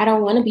me out. I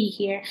don't want to be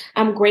here.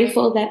 I'm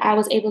grateful that I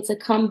was able to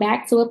come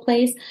back to a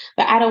place,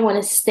 but I don't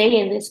want to stay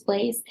in this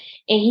place.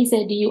 And he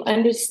said, do you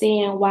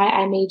understand why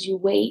I made you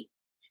wait?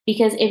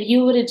 Because if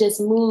you would have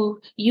just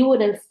moved, you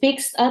would have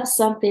fixed up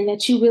something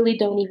that you really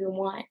don't even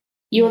want.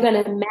 You were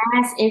going to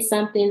mask in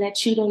something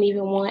that you don't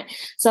even want.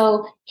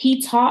 So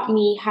he taught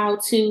me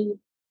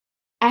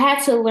I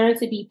had to learn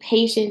to be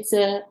patient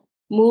to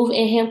move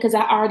in him, because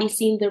I already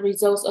seen the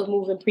results of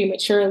moving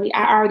prematurely.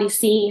 I already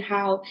seen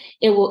how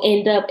it will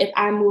end up if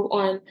I move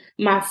on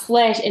my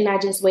flesh and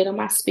not just wait on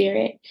my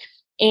spirit.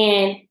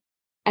 And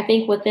I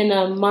think within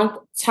a month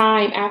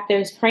time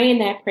after praying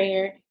that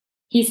prayer,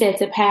 he said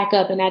to pack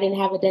up, and I didn't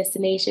have a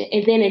destination.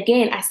 And then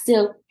again, I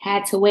still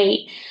had to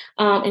wait.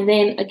 And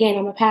then again,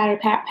 I'm a part of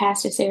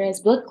Pastor Sarah's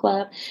book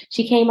club.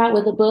 She came out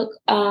with a book.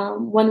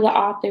 One of the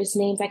authors'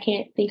 names, I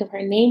can't think of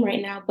her name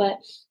right now, but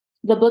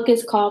the book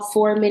is called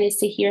 4 Minutes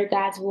to Hear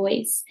God's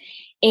Voice.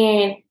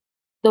 And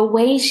the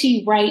way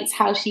she writes,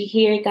 how she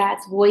hears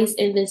God's voice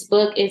in this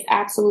book is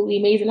absolutely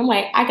amazing. I'm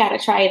like, I gotta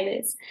try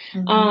this.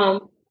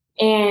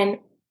 And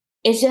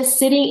it's just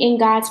sitting in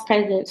God's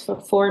presence for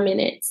 4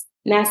 minutes,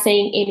 not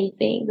saying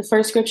anything. The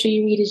first scripture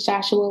you read is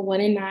Joshua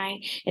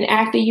 1:9. And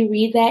after you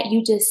read that,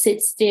 you just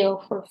sit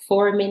still for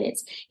 4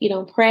 minutes. You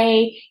don't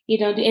pray, you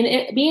don't do,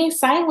 and being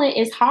silent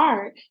is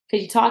hard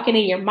because you're talking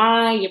in your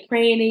mind, you're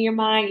praying in your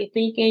mind, you're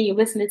thinking, you're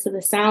listening to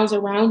the sounds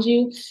around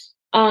you.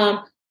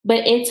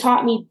 But it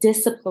taught me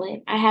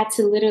discipline. I had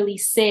to literally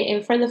sit.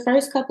 And for the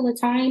first couple of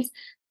times,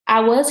 I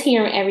was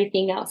hearing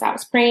everything else. I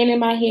was praying in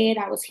my head.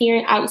 I was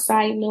hearing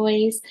outside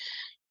noise,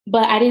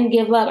 but I didn't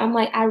give up. I'm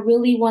like, I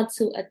really want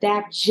to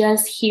adapt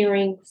just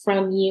hearing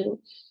from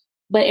you.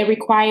 But it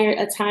required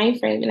a time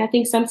frame. And I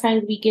think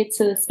sometimes we get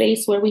to a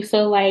space where we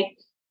feel like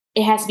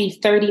it has to be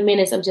 30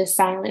 minutes of just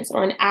silence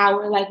or an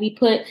hour. Like we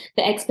put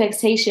the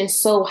expectation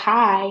so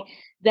high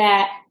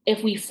that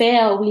if we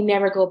fail, we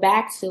never go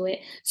back to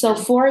it. So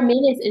 4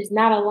 minutes is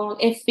not a long,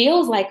 it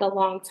feels like a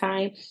long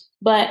time.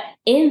 But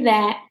in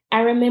that, I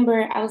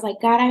remember I was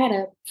like, God,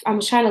 I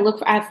was trying to look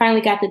for, I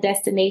finally got the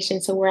destination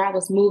to where I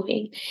was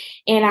moving.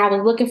 And I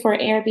was looking for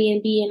an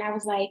Airbnb and I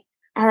was like,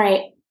 all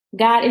right,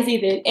 God, is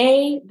either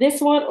A,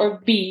 this one,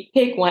 or B,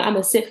 pick one. I'm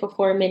going to sit for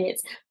 4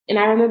 minutes. And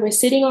I remember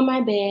sitting on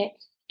my bed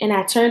and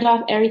I turned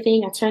off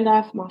everything. I turned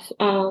off my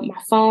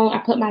phone. I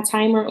put my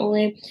timer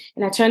on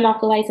and I turned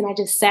off the lights and I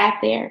just sat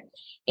there.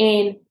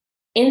 And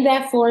in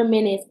that 4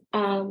 minutes,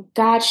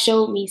 God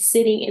showed me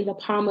sitting in the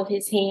palm of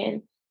his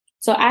hand.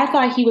 So I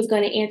thought he was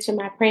going to answer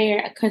my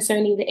prayer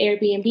concerning the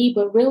Airbnb,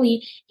 but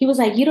really he was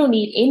like, you don't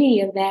need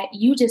any of that.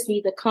 You just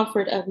need the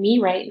comfort of me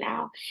right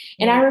now.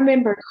 And I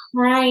remember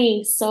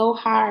crying so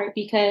hard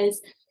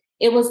because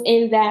it was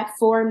in that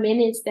 4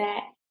 minutes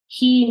that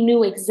he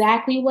knew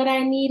exactly what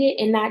I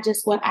needed and not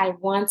just what I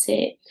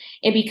wanted.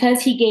 And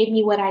because he gave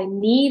me what I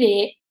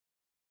needed,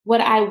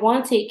 what I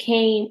wanted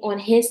came on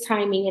his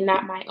timing and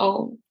not my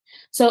own.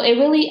 So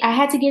I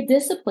had to get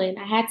disciplined.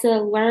 I had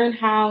to learn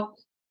how,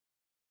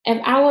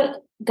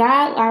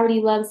 God already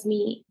loves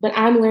me, but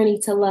I'm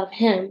learning to love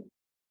him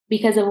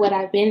because of what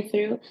I've been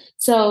through.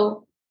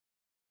 So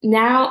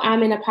now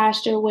I'm in a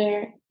posture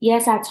where,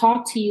 yes, I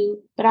talk to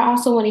you, but I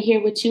also want to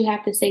hear what you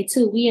have to say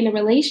too. We in a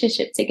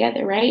relationship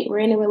together, right? We're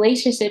in a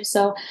relationship.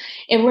 So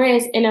if we're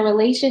in a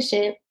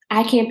relationship,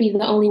 I can't be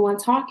the only one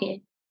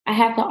talking. I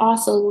have to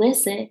also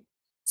listen.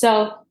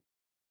 So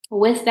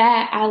with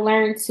that, I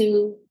learned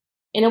to,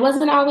 and it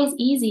wasn't always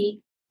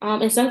easy.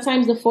 And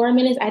sometimes the 4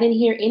 minutes, I didn't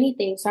hear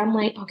anything. So I'm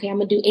like, okay, I'm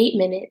going to do 8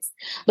 minutes.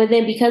 But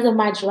then because of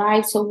my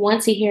drive to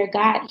want to hear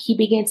God, he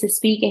began to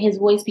speak and his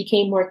voice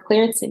became more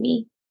clear to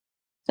me.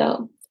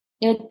 So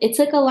it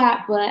took a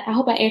lot, but I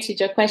hope I answered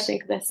your question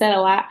because I said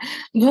a lot.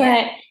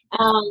 But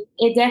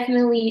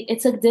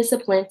it took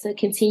discipline to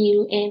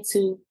continue and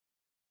to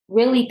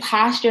really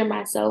posture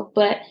myself.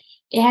 But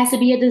it has to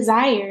be a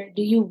desire.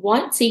 Do you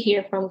want to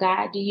hear from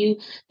God?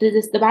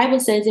 The Bible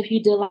says if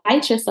you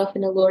delight yourself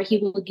in the Lord, he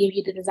will give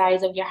you the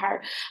desires of your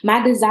heart.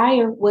 My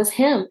desire was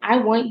him. I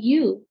want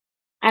you.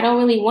 I don't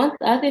really want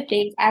the other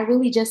things. I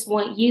really just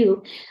want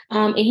you.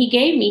 And he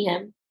gave me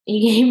him.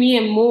 He gave me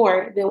him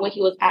more than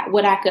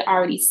what I could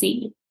already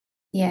see.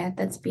 Yeah,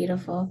 that's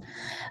beautiful.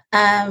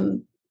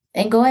 And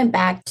going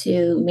back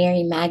to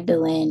Mary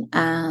Magdalene,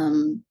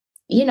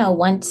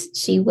 once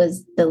she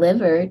was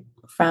delivered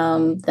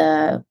from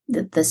the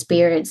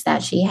spirits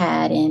that she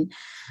had, and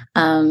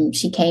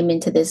she came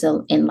into this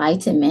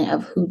enlightenment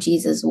of who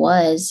Jesus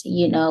was,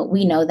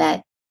 we know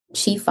that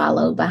she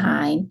followed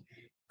behind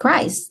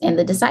Christ and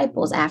the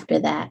disciples after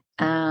that.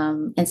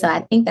 And so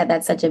I think that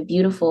that's such a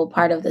beautiful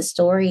part of the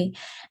story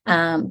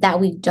that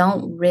we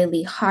don't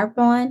really harp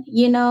on,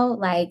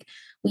 like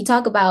we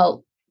talk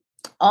about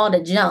all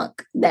the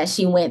junk that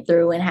she went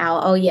through and how,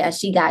 oh yeah,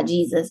 she got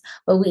Jesus,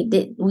 but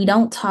we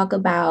don't talk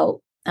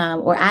about,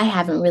 or I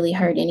haven't really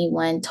heard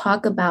anyone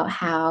talk about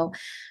how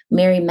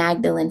Mary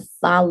Magdalene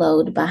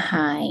followed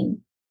behind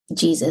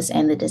Jesus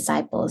and the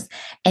disciples.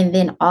 And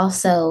then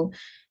also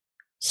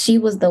she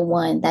was the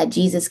one that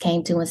Jesus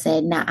came to and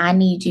said, now I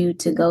need you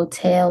to go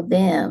tell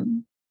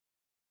them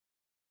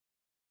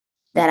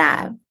that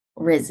I've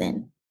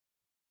risen.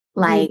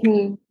 Like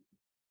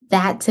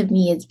that to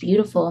me is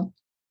beautiful.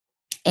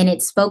 And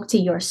it spoke to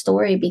your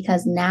story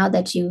because now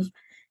that you've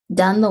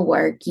done the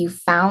work, you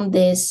found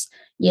this,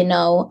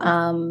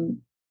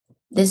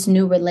 this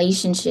new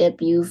relationship,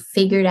 you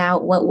figured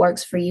out what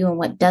works for you and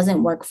what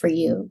doesn't work for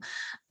you,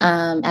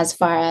 as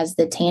far as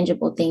the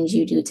tangible things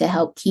you do to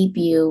help keep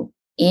you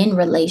in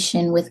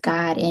relation with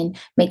God and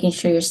making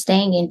sure you're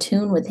staying in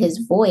tune with his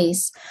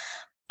voice.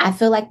 I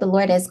feel like the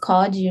Lord has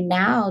called you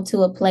now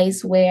to a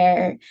place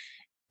where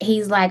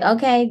he's like,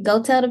 okay,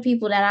 go tell the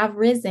people that I've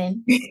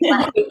risen.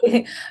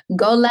 Like,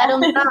 go let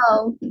them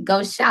know.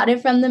 Go shout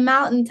it from the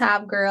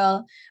mountaintop,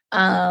 girl.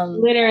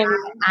 Literally.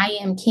 I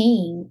am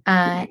king.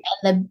 And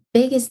the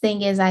biggest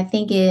thing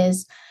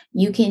is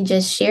you can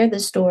just share the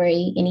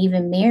story. And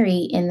even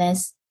Mary, in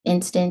this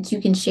instance,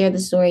 you can share the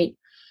story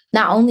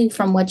not only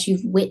from what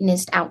you've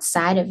witnessed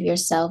outside of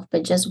yourself,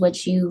 but just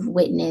what you've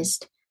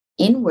witnessed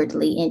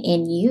inwardly and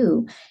in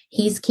you.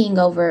 He's king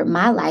over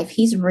my life.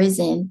 He's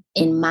risen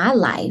in my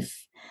life.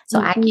 So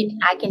I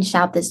can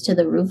shout this to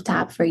the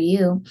rooftop for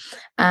you.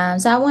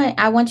 So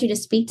I want you to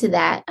speak to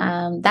that.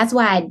 That's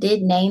why I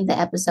did name the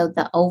episode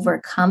 "The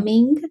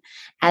Overcoming,"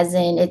 as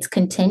in it's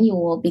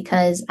continual,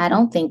 because I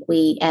don't think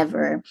we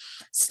ever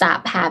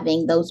stop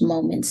having those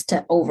moments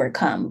to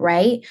overcome,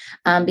 right?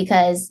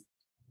 Because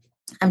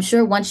I'm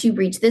sure once you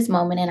reach this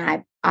moment,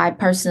 and I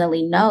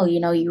personally know,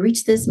 you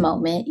reach this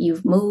moment,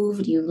 you've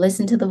moved, you've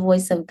listened to the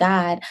voice of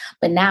God,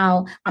 but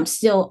now I'm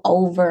still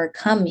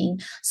overcoming.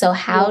 So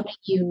how do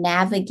you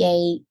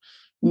navigate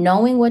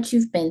knowing what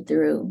you've been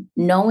through,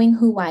 knowing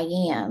who I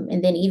am?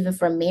 And then even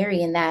for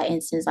Mary in that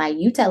instance, like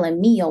you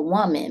telling me, a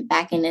woman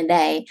back in the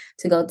day,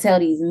 to go tell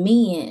these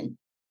men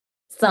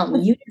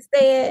something you just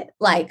said,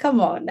 like,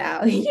 come on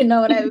now, you know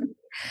what I mean?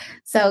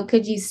 So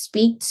could you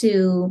speak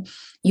to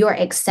your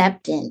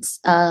acceptance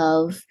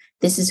of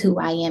this is who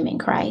I am in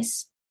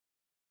Christ?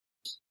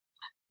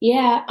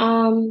 Yeah,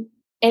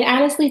 it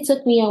honestly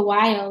took me a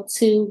while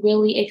to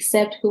really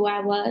accept who I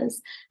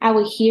was. I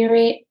would hear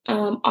it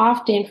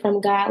often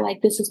from God,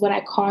 like, this is what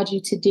I called you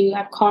to do.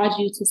 I've called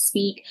you to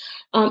speak.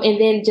 And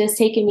then just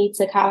taking me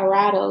to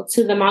Colorado,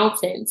 to the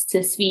mountains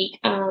to speak,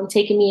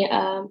 taking me,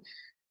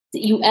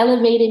 you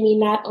elevated me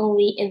not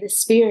only in the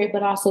spirit,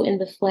 but also in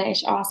the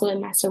flesh, also in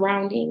my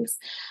surroundings.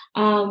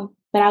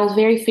 But I was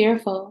very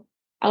fearful.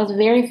 I was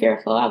very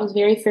fearful. I was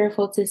very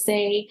fearful to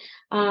say,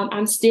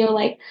 I'm still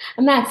like,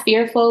 I'm not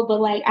fearful, but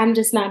like, I'm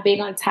just not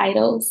big on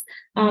titles.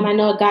 I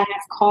know God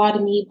has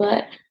called me,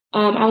 but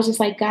I was just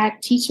like, God,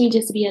 teach me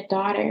just to be a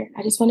daughter.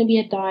 I just want to be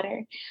a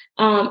daughter.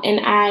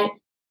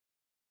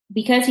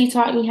 Because he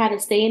taught me how to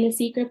stay in the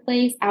secret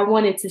place, I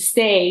wanted to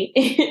stay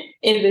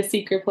in the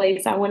secret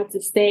place. I wanted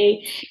to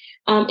stay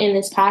in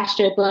this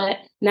posture. But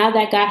now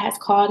that God has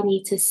called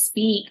me to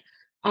speak,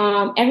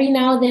 every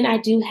now and then I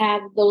do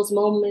have those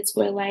moments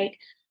where like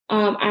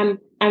I'm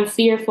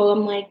fearful.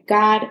 I'm like,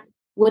 God,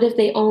 what if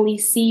they only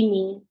see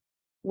me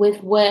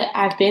with what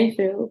I've been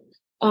through?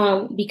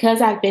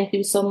 Because I've been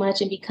through so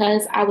much and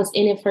because I was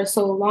in it for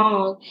so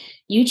long,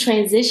 you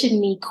transitioned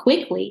me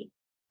quickly.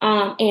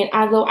 And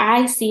although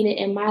I've seen it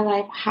in my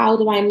life, how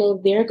do I know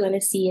they're going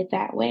to see it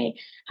that way?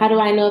 How do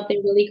I know if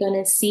they're really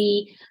going to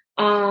see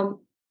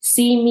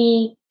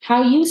me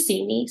how you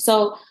see me?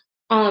 So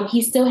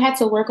he still had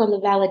to work on the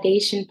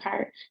validation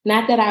part.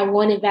 Not that I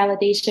wanted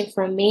validation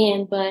from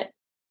man, but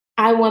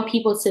I want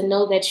people to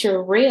know that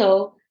you're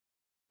real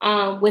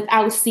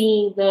without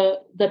seeing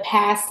the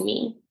past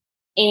me.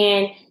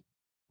 And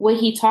what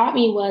he taught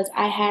me was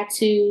I had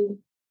to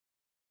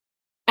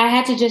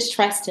just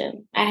trust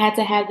him. I had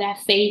to have that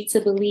faith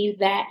to believe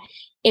that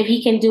if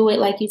he can do it,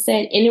 like you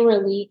said,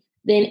 inwardly,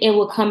 then it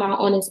will come out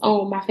on its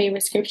own. My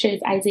favorite scripture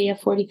is Isaiah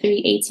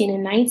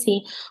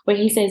 43:18-19, where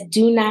he says,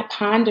 do not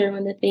ponder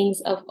on the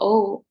things of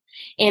old.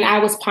 And I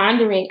was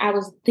pondering, I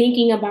was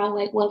thinking about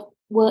like, well,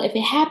 if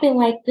it happened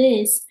like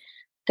this,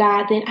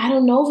 God, then I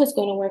don't know if it's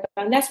going to work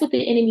out. And that's what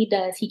the enemy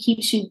does. He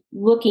keeps you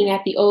looking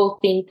at the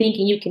old thing,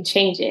 thinking you can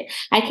change it.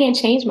 I can't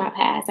change my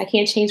past. I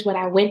can't change what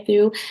I went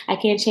through. I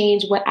can't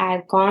change what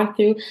I've gone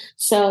through.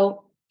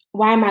 So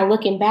why am I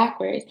looking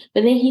backwards?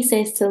 But then he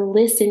says to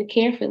listen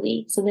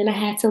carefully. So then I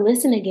had to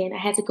listen again. I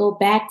had to go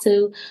back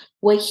to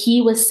what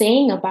he was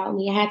saying about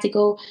me. I had to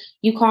go,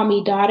 you call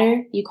me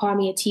daughter, you call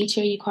me a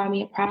teacher, you call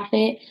me a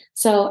prophet.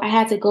 So I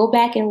had to go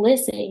back and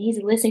listen. He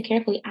said, listen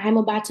carefully. I'm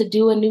about to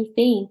do a new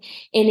thing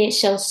and it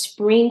shall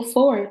spring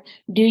forth.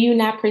 Do you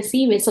not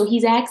perceive it? So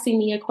he's asking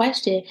me a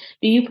question.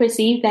 Do you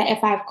perceive that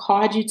if I've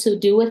called you to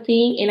do a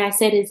thing and I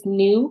said it's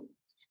new,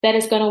 that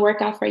it's going to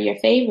work out for your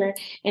favor?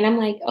 And I'm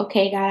like,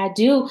 okay, God, I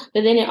do.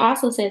 But then it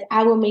also says,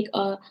 I will make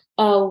a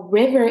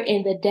river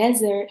in the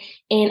desert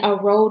and a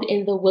road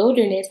in the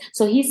wilderness.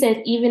 So he says,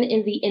 even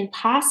in the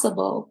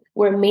impossible,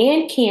 where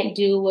man can't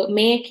do, what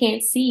man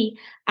can't see,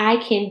 I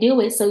can do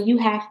it. So you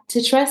have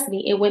to trust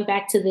me. It went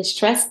back to this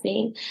trust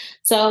thing.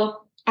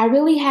 So I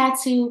really had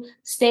to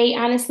stay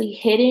honestly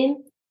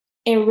hidden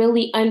and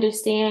really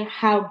understand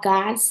how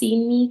God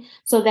seen me,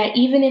 so that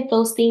even if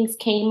those things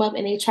came up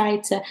and they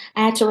tried to,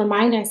 I had to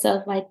remind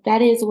myself, like,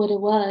 that is what it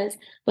was,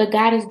 but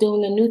God is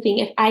doing a new thing.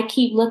 If I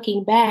keep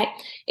looking back,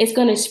 it's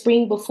going to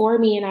spring before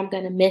me and I'm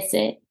going to miss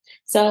it.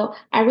 So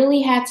I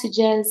really had to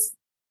just,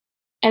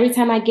 every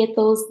time I get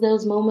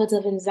those moments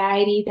of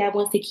anxiety that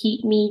wants to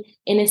keep me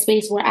in a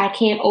space where I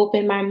can't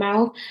open my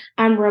mouth,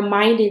 I'm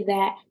reminded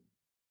that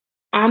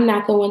I'm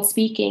not the one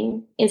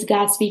speaking. It's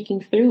God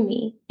speaking through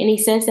me. And he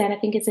says that, I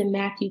think it's in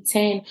Matthew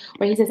 10,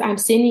 where he says, I'm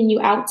sending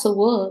you out to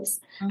wolves.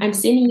 I'm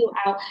sending you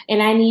out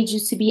and I need you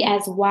to be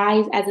as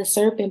wise as a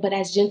serpent, but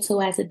as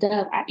gentle as a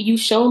dove. You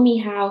show me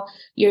how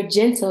you're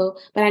gentle,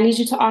 but I need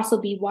you to also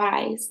be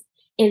wise.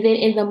 And then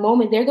in the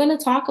moment, they're going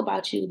to talk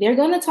about you. They're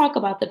going to talk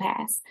about the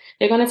past.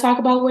 They're going to talk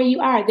about where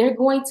you are. They're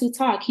going to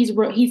talk. He's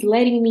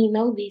letting me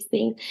know these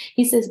things.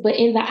 He says, but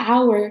in the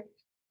hour,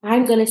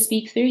 I'm going to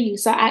speak through you.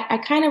 So I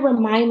kind of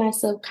remind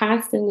myself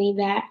constantly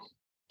that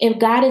if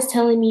God is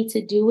telling me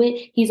to do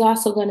it, he's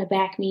also going to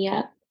back me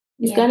up.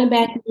 He's going to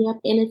back me up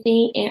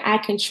anything, and I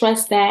can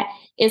trust that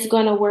it's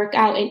going to work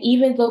out. And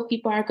even though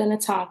people are going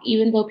to talk,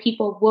 even though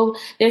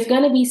there's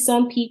going to be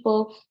some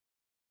people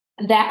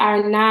that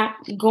are not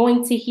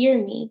going to hear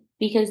me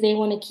because they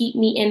want to keep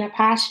me in a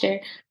posture.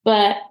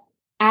 But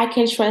I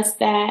can trust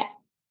that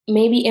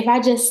maybe if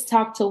I just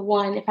talk to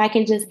one, if I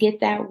can just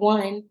get that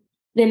one,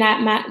 then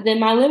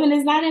my living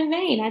is not in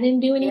vain. I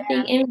didn't do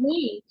anything in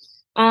vain.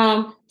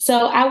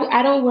 So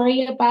I don't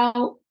worry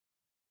about.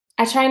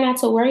 I try not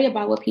to worry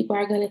about what people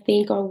are going to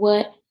think or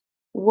what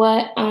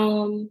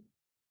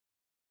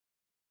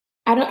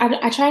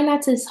I try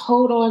not to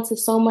hold on to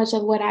so much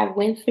of what I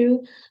went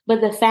through,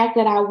 but the fact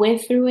that I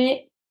went through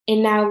it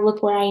and now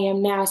look where I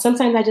am now.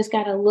 Sometimes I just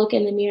got to look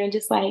in the mirror and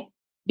just like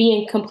be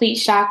in complete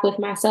shock with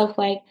myself.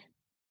 Like,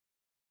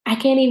 I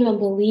can't even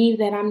believe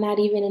that I'm not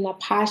even in a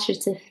posture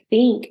to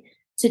think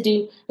to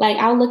do, like,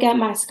 I'll look at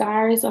my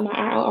scars on my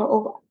arm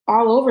or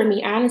all over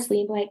me,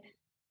 honestly, like,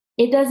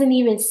 it doesn't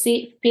even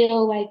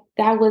feel like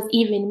that was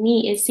even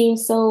me. It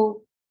seems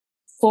so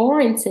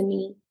foreign to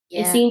me.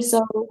 It seems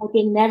so like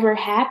it never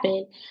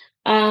happened.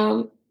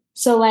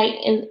 So like,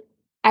 and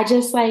I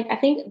just like, I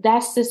think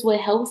that's just what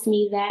helps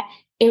me, that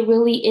it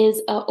really is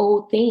an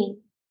old thing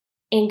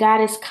and God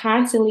is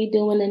constantly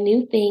doing a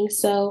new thing.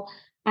 So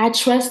I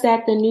trust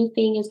that the new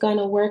thing is going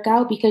to work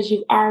out because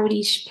you've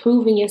already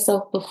proven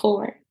yourself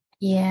before.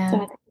 Yeah.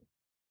 So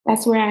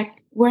that's where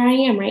I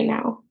am right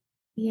now.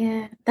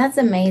 Yeah, that's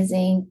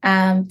amazing.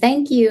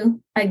 Thank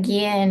you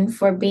again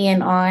for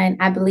being on.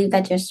 I believe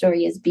that your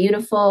story is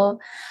beautiful.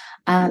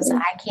 So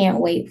I can't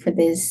wait for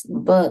this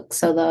book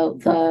so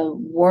the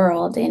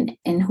world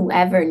and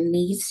whoever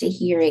needs to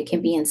hear it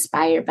can be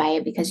inspired by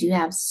it, because you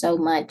have so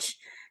much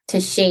to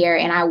share.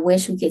 And I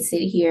wish we could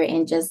sit here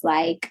and just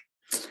like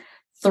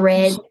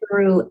thread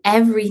through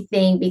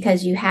everything,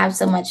 because you have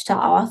so much to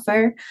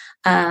offer.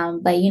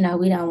 But we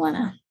don't want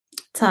to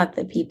talk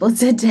the people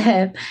to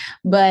death,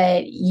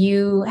 but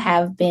you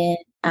have been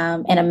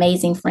an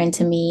amazing friend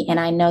to me.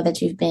 And I know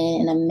that you've been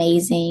an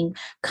amazing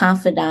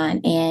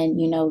confidant and,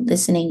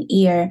 listening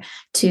ear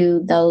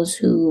to those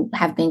who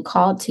have been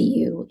called to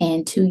you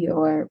and to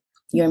your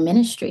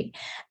ministry.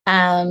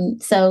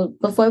 So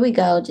before we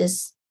go,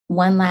 just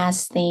one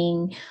last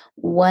thing.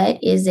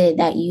 What is it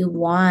that you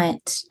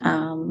want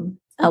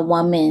a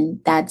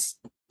woman that's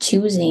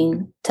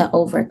choosing to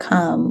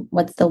overcome?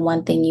 What's the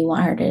one thing you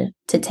want her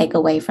to take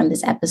away from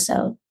this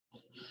episode?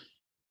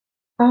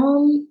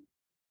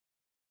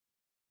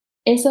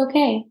 It's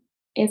okay.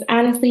 It's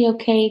honestly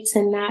okay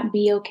to not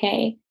be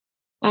okay.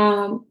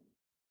 When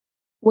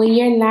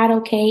you're not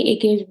okay, it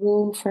gives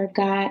room for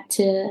God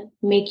to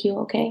make you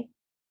okay.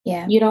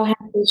 Yeah. You don't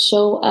have to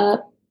show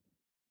up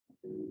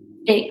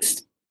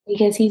fixed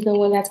because he's the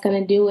one that's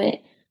going to do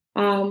it.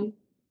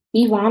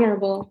 Be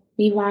vulnerable.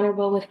 Be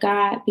vulnerable with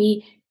God.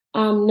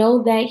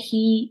 Know that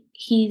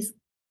he's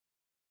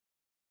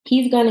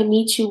going to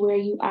meet you where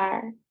you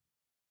are.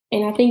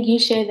 And I think you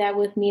shared that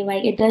with me.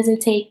 Like, it doesn't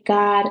take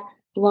God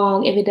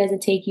long if it doesn't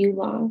take you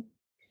long.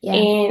 Yeah.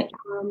 And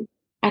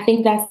I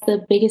think that's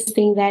the biggest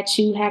thing that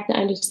you have to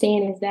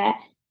understand, is that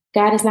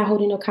God is not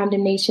holding no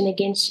condemnation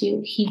against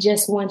you. He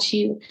just wants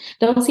you.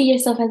 Don't see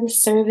yourself as a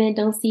servant.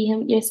 Don't see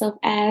yourself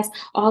as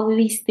all of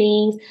these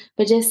things,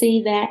 but just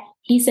see that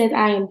he says,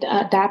 I am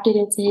adopted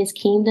into his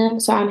kingdom.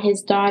 So I'm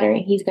his daughter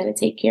and he's going to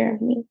take care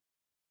of me.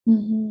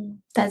 Mm-hmm.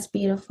 That's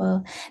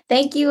beautiful.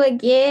 Thank you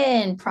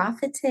again,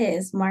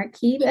 Prophetess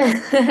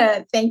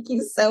Kita. Thank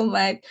you so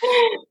much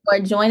for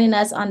joining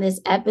us on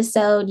this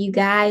episode. You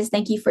guys,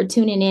 thank you for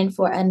tuning in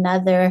for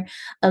another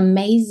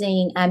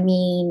amazing,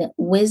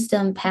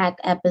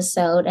 wisdom-packed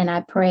episode. And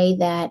I pray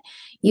that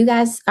you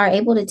guys are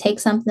able to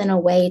take something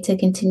away to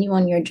continue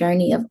on your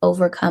journey of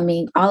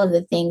overcoming all of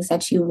the things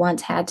that you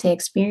once had to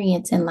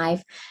experience in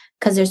life,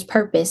 because there's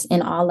purpose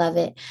in all of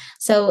it.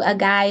 So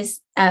guys,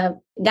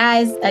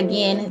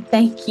 again,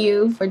 thank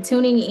you for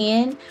tuning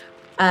in.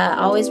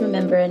 Always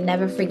remember,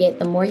 never forget,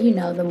 the more you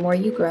know, the more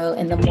you grow,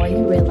 and the more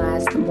you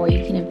realize, the more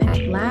you can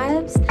impact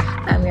lives.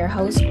 I'm your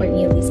host,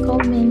 Courtney Elise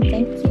Coleman.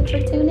 Thank you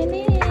for tuning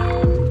in.